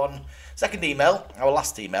 Second email, our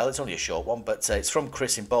last email. It's only a short one, but it's from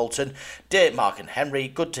Chris in Bolton. Dear Mark and Henry,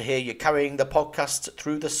 good to hear you carrying the podcast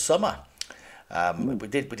through the summer. We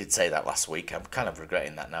did say that last week. I'm kind of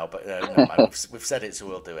regretting that now, but no, man, we've said it, so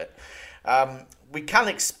we'll do it.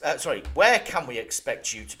 Where can we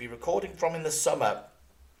expect you to be recording from in the summer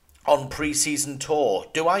on pre-season tour?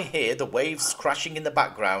 Do I hear the waves crashing in the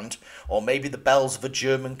background, or maybe the bells of a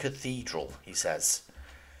German cathedral? He says.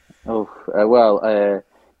 As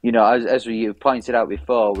you pointed out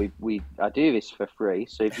before, I do this for free.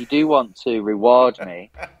 So if you do want to reward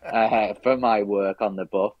me for my work on the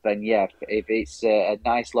buff, then yeah, if it's a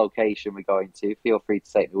nice location we're going to, feel free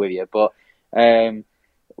to take me with you. But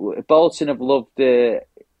Bolton have loved the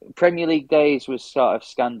Premier League days was sort of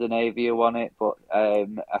Scandinavia on it, but I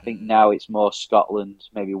think now it's more Scotland,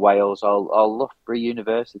 maybe Wales or Loughborough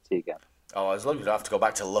University again. Oh, as long as I have to go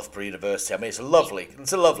back to Loughborough University. I mean, it's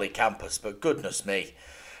a lovely campus, but goodness me,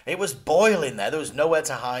 it was boiling there. There was nowhere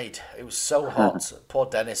to hide. It was so hot. Poor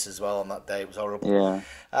Dennis as well on that day. It was horrible.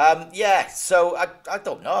 Yeah. So I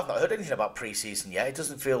don't know. I've not heard anything about pre-season yet. It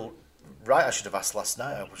doesn't feel right. I should have asked last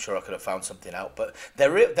night. I'm sure I could have found something out. But they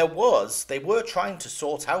were trying to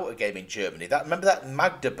sort out a game in Germany. Remember that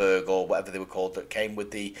Magdeburg or whatever they were called that came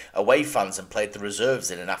with the away fans and played the reserves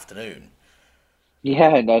in an afternoon?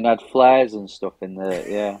 Yeah, and then had flares and stuff in there.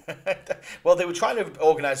 Yeah. Well, they were trying to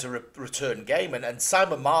organise a return game, and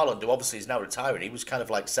Simon Marland, who obviously is now retiring, he was kind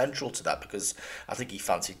of like central to that because I think he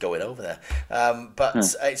fancied going over there.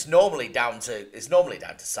 But it's normally down to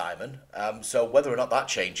Simon. So whether or not that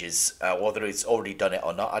changes, whether he's already done it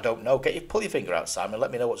or not, I don't know. Pull your finger out, Simon.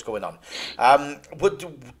 Let me know what's going on. I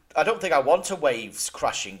don't think I want a waves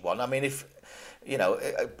crashing one. I mean, if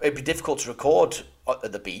it'd be difficult to record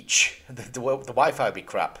at the beach. The Wi-Fi would be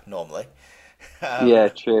crap normally. Yeah,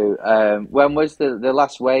 true. When was the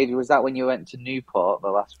last wave? Was that when you went to Newport? The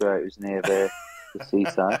last where it was near the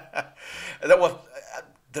seaside. That was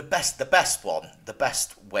the best one. The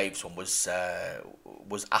best waves one was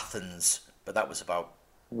Athens, but that was about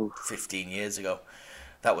 15 years ago.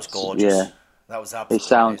 That was gorgeous. Yeah. That was It absolutely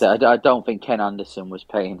sounds. amazing. I don't think Ken Anderson was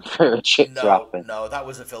paying for a trip to happen. No, that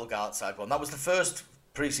was a Phil Gartside one. That was the first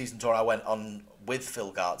pre-season tour I went on with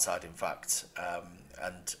Phil Gartside, in fact.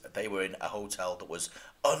 And they were in a hotel that was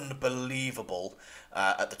unbelievable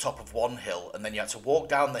at the top of one hill, and then you had to walk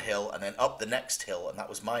down the hill and then up the next hill, and that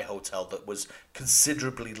was my hotel that was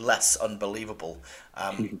considerably less unbelievable.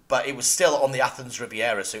 But it was still on the Athens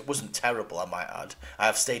Riviera, so it wasn't terrible, I might add. I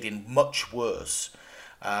have stayed in much worse.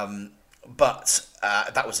 But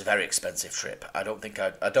that was a very expensive trip. I don't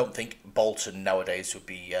think Bolton nowadays would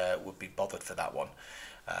be bothered for that one.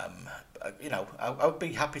 I would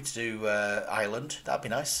be happy to do Ireland. That'd be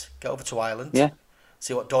nice. Go over to Ireland. Yeah.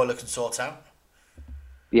 See what Doyle can sort out.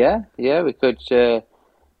 Yeah, we could. Yeah,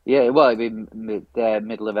 well, it'd be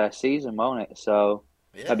middle of our season, won't it? So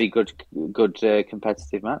Yeah. that'd be good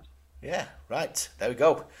competitive match. Yeah. Right. There we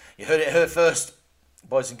go. You heard it here first,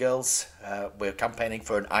 boys and girls. We're campaigning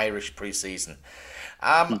for an Irish pre-season.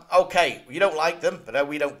 Okay. You don't like them, but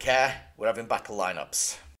we don't care. We're having battle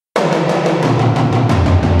lineups.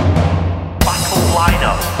 Battle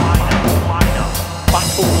lineup.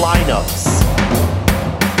 Battle lineups.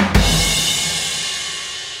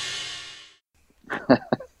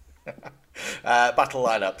 Battle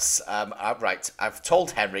lineups. Right, I've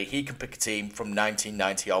told Henry he can pick a team from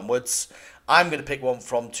 1990 onwards. I'm going to pick one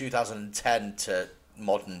from 2010 to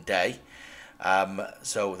modern day,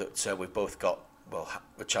 so that we've both got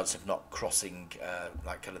a chance of not crossing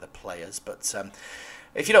like kind of the players. But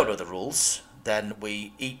if you don't know the rules, then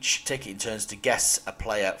we each take it in turns to guess a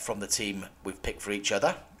player from the team we've picked for each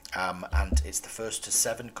other. And it's the first to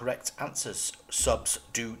 7 correct answers. Subs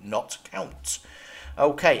do not count.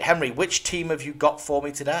 Okay, Henry, which team have you got for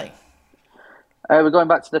me today? We're going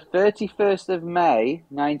back to the 31st of May,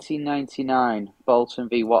 1999, Bolton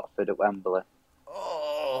v Watford at Wembley.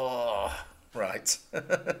 Oh, right.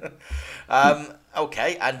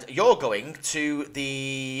 Okay, and you're going to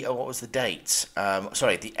the... what was the date?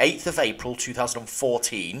 The 8th of April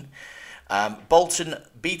 2014. Bolton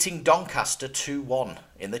beating Doncaster 2-1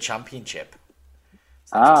 in the Championship.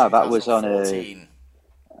 So that was on a...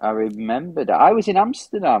 I remember that. I was in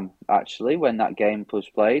Amsterdam, actually, when that game was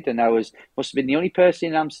played, and must have been the only person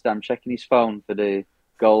in Amsterdam checking his phone for the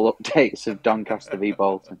goal updates of Doncaster v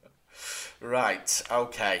Bolton. Right,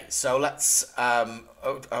 okay. So let's...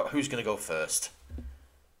 who's going to go first?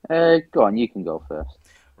 Go on, you can go first.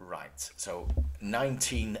 Right, so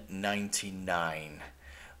 1999.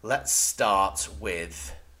 Let's start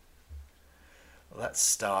with...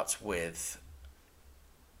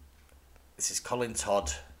 This is Colin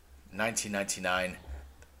Todd, 1999.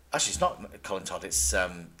 Actually, it's not Colin Todd. It's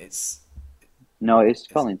No, it's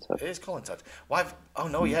Colin Todd. It is Colin Todd. Why? Oh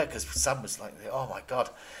no, yeah, because Sam was like, oh my god.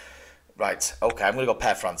 Right. Okay, I'm going to go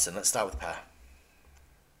Per Franson. Let's start with Per.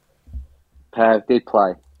 Per did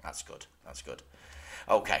play. That's good.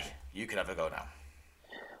 Okay, you can have a go now.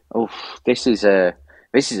 Oh, this is a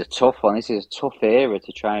tough one. This is a tough era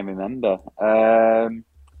to try and remember. I'm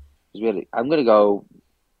going to go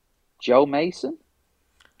Joe Mason.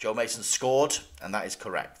 Joe Mason scored, and that is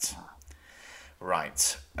correct.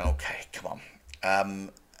 Right. Okay, come on.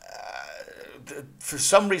 For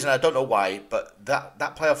some reason, I don't know why, but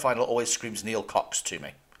that playoff final always screams Neil Cox to me.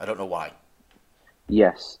 I don't know why.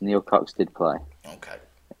 Yes, Neil Cox did play. Okay.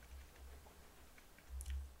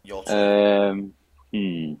 Your turn.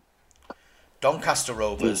 Doncaster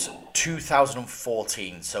Rovers,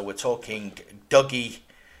 2014. So we're talking Dougie.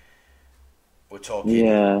 We're talking...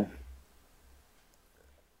 Yeah.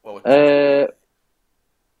 Well, we're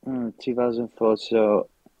talking... 2004. So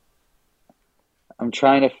I'm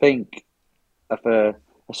trying to think of a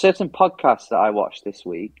certain podcast that I watched this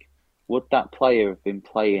week. Would that player have been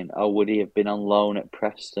playing, or would he have been on loan at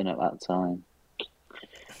Preston at that time?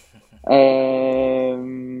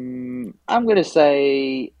 I'm going to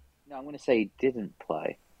say he didn't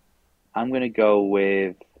play. I'm going to go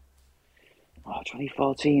with Oh,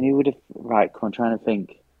 2014. Who would have? Right, come on, trying to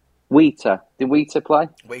think. Wheater. Did Wheater play?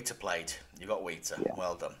 Wheater played. You got Wheater. Yeah.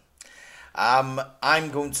 Well done. I'm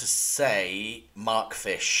going to say Mark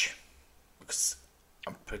Fish because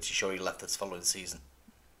I'm pretty sure he left this following season.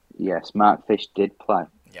 Yes, Mark Fish did play.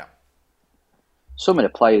 Yeah. Some of the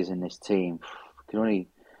players in this team can only.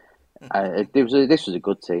 This was a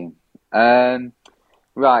good team.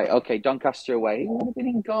 Right, okay, Doncaster away. Who would have been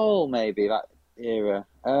in goal? Maybe that era.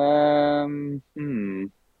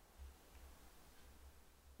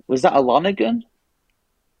 Was that a Lonergan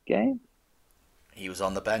game? He was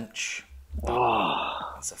on the bench.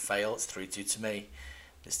 Oh, That's a fail. It's 3-2 to me.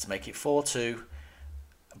 This to make it 4-2.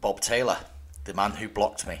 Bob Taylor, the man who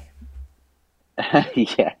blocked me.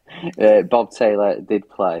 yeah. Bob Taylor did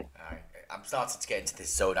play. I'm starting to get into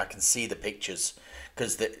this zone. I can see the pictures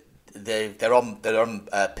because they're on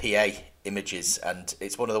PA images, and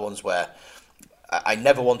it's one of the ones where I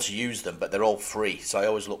never want to use them, but they're all free, so I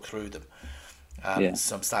always look through them.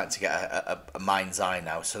 So I'm starting to get a mind's eye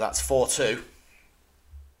now. So that's 4-2.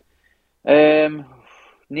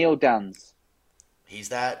 Neil Dans. He's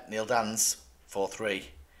there. Neil Dans, 4-3.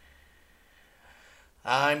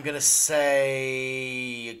 I'm going to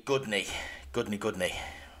say Goodney.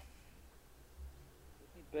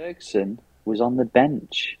 Bergson was on the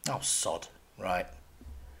bench. Oh, sod. Right.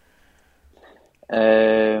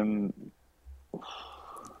 I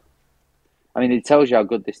mean, it tells you how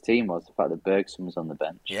good this team was, the fact that Bergson was on the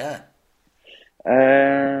bench. Yeah.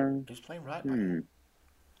 Who's playing right back?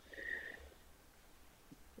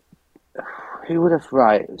 Who would have...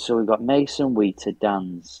 Right, so we've got Mason, Wheater,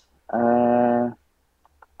 Dans. I'm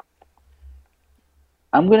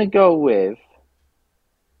going to go with...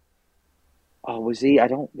 Oh, was he?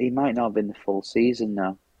 He might not have been the full season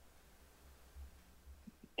now.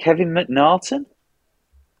 Kevin McNaughton?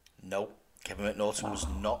 No. Kevin McNaughton was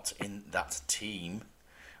not in that team.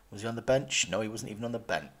 Was he on the bench? No, he wasn't even on the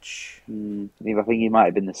bench. I think he might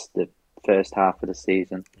have been the first half of the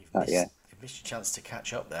season. You've missed your chance to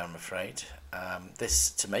catch up there, I'm afraid.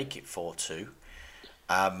 This to make it 4-2.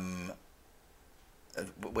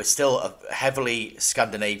 We're still a heavily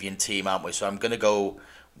Scandinavian team, aren't we? So I'm going to go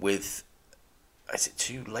with... Is it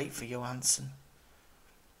too late for Johansson?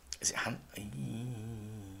 Is it I'm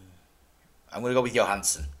going to go with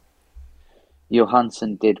Johansson.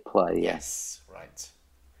 Johansson did play, Yes, right.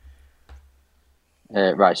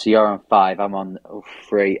 Right, so you're on 5, I'm on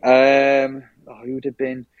 3. Who would have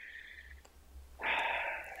been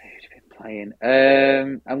playing?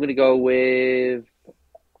 I'm going to go with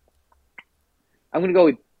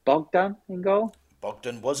Bogdan in goal.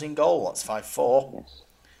 Bogdan was in goal. That's 5-4. Yes.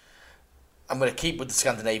 I'm going to keep with the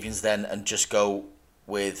Scandinavians then and just go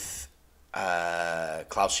with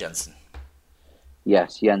Klaus Jensen.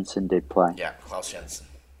 Yes, Jensen did play. Yeah, Klaus Jensen.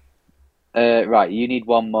 Right, you need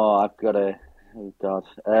one more. I've got a... Oh, God.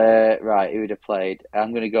 Right, who would have played?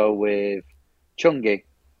 I'm going to go with Chungi.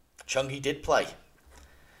 Chungi did play.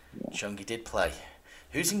 Yeah. Chungi did play.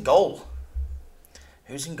 Who's in goal?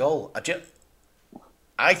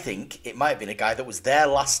 I think it might have been a guy that was there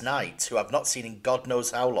last night who I've not seen in God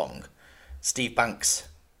knows how long. Steve Banks.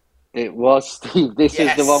 It was Steve. This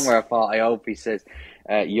is the one where I thought, I hope he says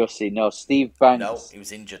Yossi. No, Steve Banks. No, he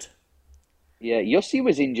was injured. Yeah, Yossi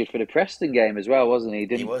was injured for the Preston game as well, wasn't he?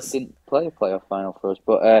 Didn't play a playoff final for us.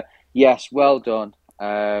 But yes, well done.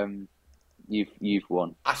 You've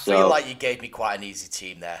won. I feel like you gave me quite an easy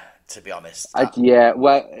team there, to be honest. Yeah,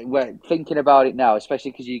 we're thinking about it now, especially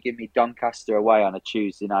because you give me Doncaster away on a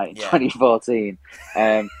Tuesday night in 2014.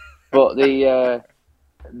 But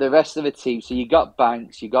the rest of the team, so you got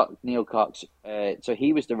Banks, you got Neil Cox. So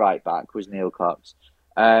he was the right back, was Neil Cox.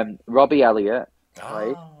 Robbie Elliott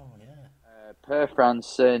played. Per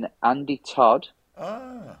Franson, Andy Todd,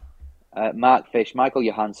 Mark Fish, Michael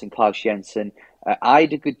Johansson, Klaus Jensen,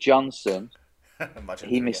 Idegard Johnson.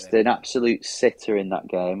 He missed an absolute sitter in that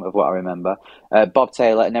game, of what I remember. Bob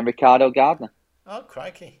Taylor, and then Ricardo Gardner. Oh,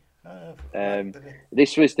 crikey!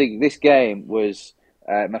 This game was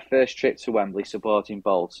my first trip to Wembley supporting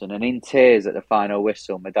Bolton, and in tears at the final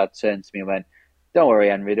whistle, my dad turned to me and went, "Don't worry,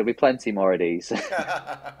 Henry, there'll be plenty more of these."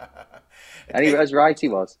 And he was right, he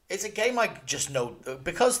was. It's a game I just know,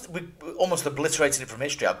 because we almost obliterated it from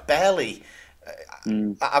history. I barely...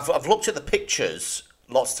 I've looked at the pictures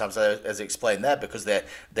lots of times, as I explained there, because they're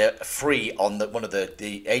free on one of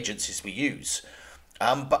the agencies we use.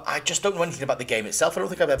 But I just don't know anything about the game itself. I don't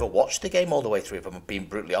think I've ever watched the game all the way through, if I'm being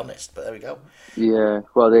brutally honest. But there we go. Yeah,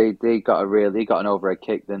 well, they got an overhead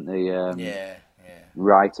kick, didn't they? Yeah.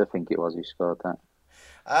 Wright, I think it was, who scored that.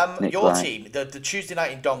 Your team, the Tuesday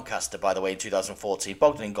night in Doncaster, by the way, in 2014,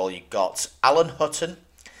 Bogdan in goal, you got Alan Hutton,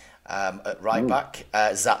 At right back,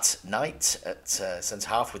 Zat Knight at centre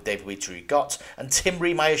half with David Wheatery-Gott, and Tim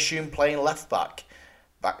Ream, I assume, playing left back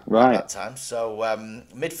at that time. So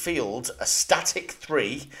midfield, a static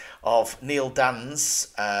three of Neil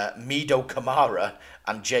Dans, Mido Kamara,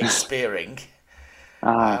 and Jay Spearing.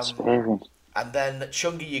 Spearing. And then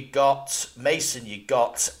Chungi, you got Mason, you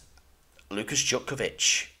got Lukas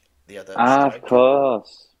Jutkovic, the other striker. Of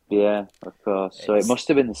course. Yeah, of course. So it must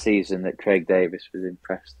have been the season that Craig Davis was in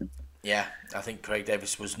Preston. Yeah, I think Craig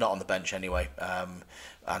Davis was not on the bench anyway,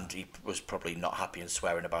 and he was probably not happy and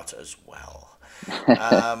swearing about it as well.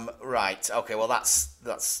 Right, okay, well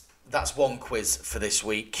that's one quiz for this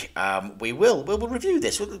week. We'll review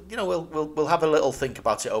this. We'll have a little think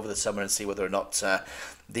about it over the summer and see whether or not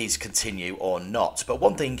these continue or not. But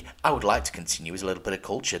one thing I would like to continue is a little bit of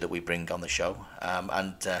culture that we bring on the show.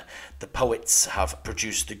 And the poets have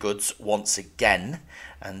produced the goods once again,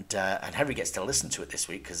 and Henry gets to listen to it this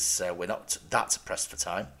week because we're not that pressed for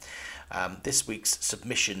time. This week's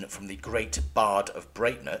submission from the great bard of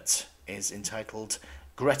Breitnut is entitled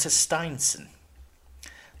Greta Steinsen.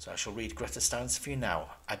 So I shall read Greta Steinsen for you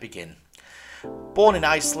now. I begin. Born in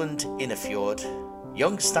Iceland, in a fjord,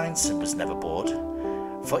 young Steinsen was never bored.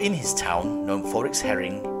 For in his town, known for its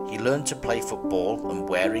herring, he learned to play football, and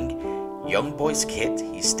wearing young boy's kit,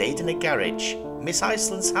 he stayed in a garage. Miss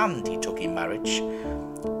Iceland's hand he took in marriage.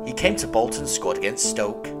 He came to Bolton, scored against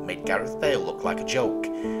Stoke, made Gareth Bale look like a joke.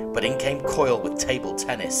 But in came Coyle with table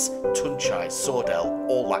tennis, Tunchai, Sordell,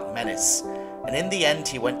 all like menace. And in the end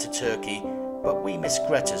he went to Turkey, but we miss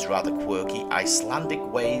Greta's rather quirky Icelandic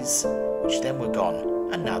ways, which then were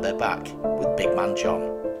gone, and now they're back with Big Man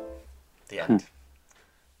John. The end.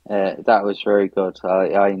 That was very good.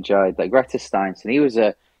 I enjoyed that. Greta Steinsen, he was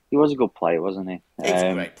a good player, wasn't he? He's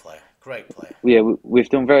a great player. Yeah, we've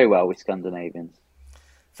done very well with Scandinavians.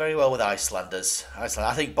 Very well with Icelanders. I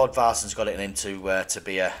think Bod Varson's got it in him to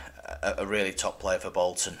be a really top player for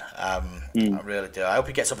Bolton. I really do. I hope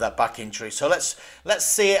he gets over that back injury. So let's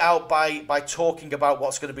see it out by talking about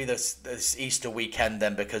what's going to be this Easter weekend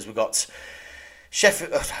then, because we've got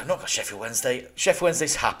Sheffield Wednesday. Sheffield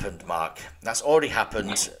Wednesday's happened, Mark. That's already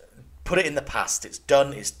happened. Put it in the past. It's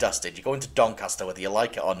done. It's dusted. You're going to Doncaster whether you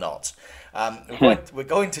like it or not. We're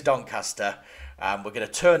going to Doncaster. We're going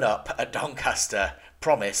to turn up at Doncaster,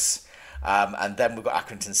 promise. And then we've got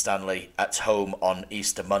Accrington Stanley at home on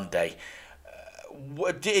Easter Monday.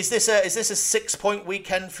 Is this a 6-point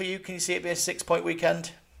weekend for you? Can you see it being a 6-point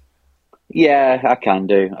weekend? Yeah, I can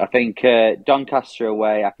do. I think Doncaster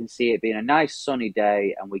away, I can see it being a nice sunny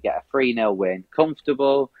day and we get a 3-0 win.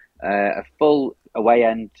 Comfortable, a full away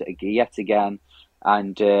end yet again,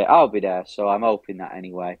 and I'll be there, so I'm hoping that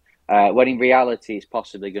anyway. When in reality, it's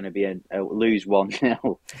possibly going to be a lose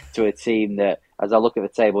 1-0 to a team that, as I look at the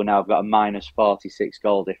table now, I've got a minus 46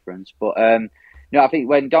 goal difference. But I think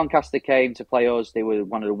when Doncaster came to play us, they were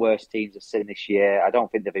one of the worst teams I've seen this year. I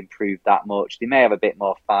don't think they've improved that much. They may have a bit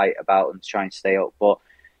more fight about them to try and stay up, but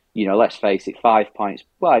let's face it, 5 points.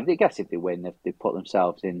 Well, I guess if they win, they put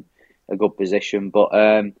themselves in a good position. But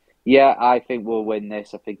I think we'll win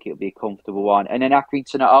this. I think it'll be a comfortable one. And then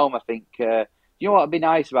Accrington at home, I think. You know what would be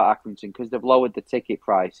nice about Accrington, because they've lowered the ticket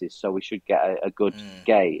prices, so we should get a good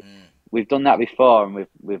gate. We've done that before, and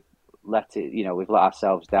we've let it. We've let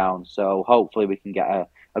ourselves down. So hopefully we can get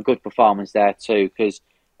a good performance there too. Because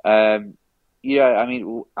Accrington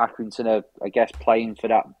are, I guess, playing for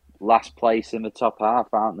that last place in the top half,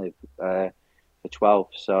 aren't they? For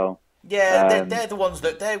 12th. So. Yeah, they're the ones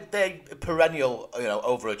that they're perennial,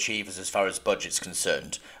 overachievers as far as budget's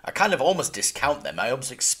concerned. I kind of almost discount them. I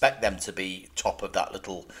almost expect them to be top of that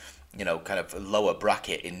little, kind of lower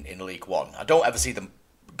bracket in League One. I don't ever see them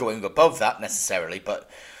going above that necessarily, but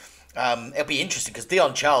it'll be interesting because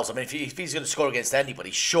Dion Charles. I mean, if he's going to score against anybody,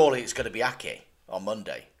 surely it's going to be Ake on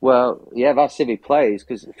Monday. Well, yeah, that's if he plays,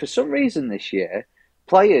 because for some reason this year,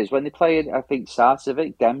 players, when they played, I think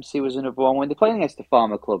Sarcevic, Dempsey was another one. When they're playing against the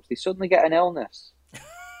former clubs, they suddenly get an illness.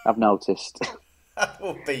 I've noticed. That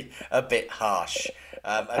would be a bit harsh.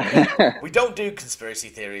 We don't do conspiracy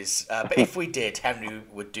theories, but if we did, Henry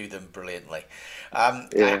would do them brilliantly.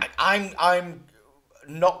 I'm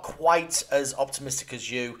not quite as optimistic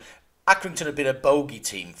as you. Accrington have been a bogey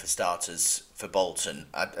team for starters for Bolton.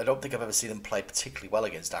 I don't think I've ever seen them play particularly well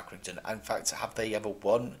against Accrington. In fact, have they ever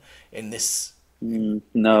won in this?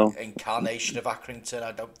 No. Incarnation of Accrington?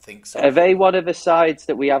 I don't think so. Are they one of the sides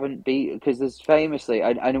that we haven't beat? Because there's famously,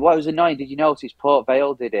 and what was annoying, did you notice Port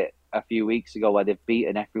Vale did it a few weeks ago where they've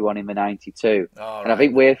beaten everyone in the 92? And I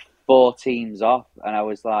think we're 4 teams off, and I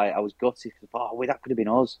was gutted. That could have been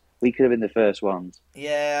us. We could have been the first ones.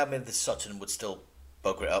 Yeah, I mean, the Sutton would still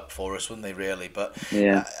bugger it up for us, wouldn't they? Really, but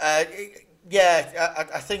Yeah.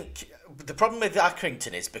 I think the problem with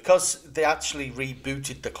Accrington is because they actually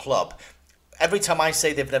rebooted the club. Every time I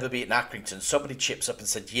say they've never beaten Accrington, somebody chips up and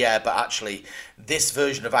said, "Yeah, but actually, this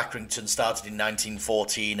version of Accrington started in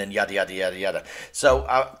 1914 and yada yada yada yada." So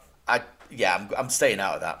I'm staying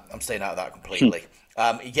out of that. I'm staying out of that completely.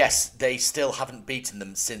 Yes, they still haven't beaten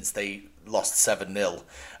them since they lost 7-0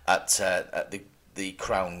 at the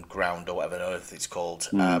Crown Ground or whatever on earth it's called.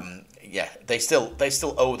 They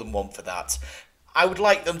still owe them one for that. I would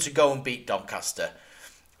like them to go and beat Doncaster.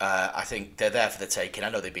 I think they're there for the taking. I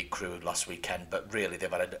know they beat Crewe last weekend, but really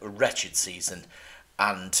they've had a wretched season,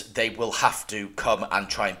 and they will have to come and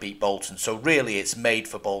try and beat Bolton. So really it's made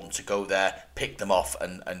for Bolton to go there, pick them off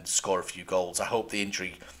and score a few goals. I hope the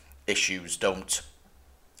injury issues don't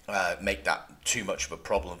make that too much of a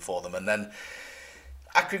problem for them. And then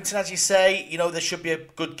Accrington, as you say, there should be a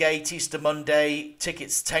good gate Easter Monday.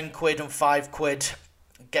 Tickets £10 and £5.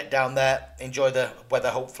 Get down there, enjoy the weather.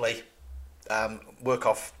 Hopefully, work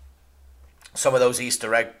off some of those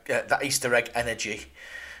that Easter egg energy,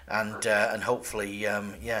 and hopefully,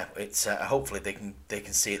 hopefully they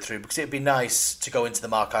can see it through, because it'd be nice to go into the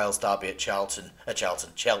Mark Isles derby at Cheltenham.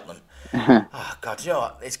 Oh God, you know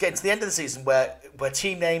what? It's getting to the end of the season where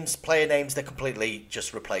team names, player names, they're completely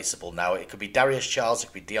just replaceable now. It could be Darius Charles, it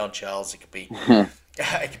could be Dion Charles, it could be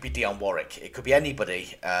it could be Dion Warwick, it could be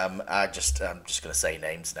anybody. I'm just going to say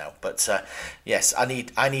names now, but yes, I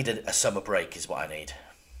need a summer break is what I need.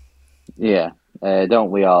 Yeah,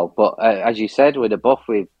 don't we all? But as you said, with the Buff,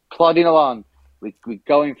 we're plodding along. We're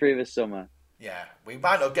going through the summer. Yeah, we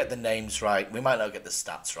might not get the names right, we might not get the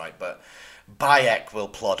stats right, but Bayek will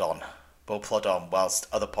plod on. We'll plod on whilst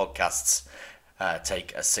other podcasts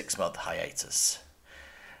take a 6-month hiatus.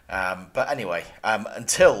 But anyway,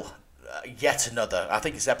 until yet another, I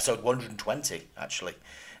think it's episode 120 actually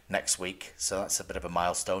next week, so that's a bit of a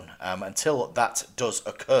milestone. Until that does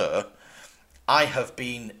occur, I have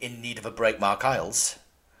been in need of a break, Mark Isles.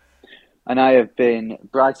 And I have been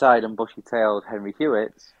bright-eyed and bushy-tailed Henry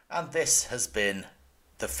Hewitt. And this has been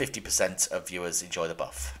the 50% of viewers enjoy the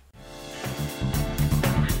Buff.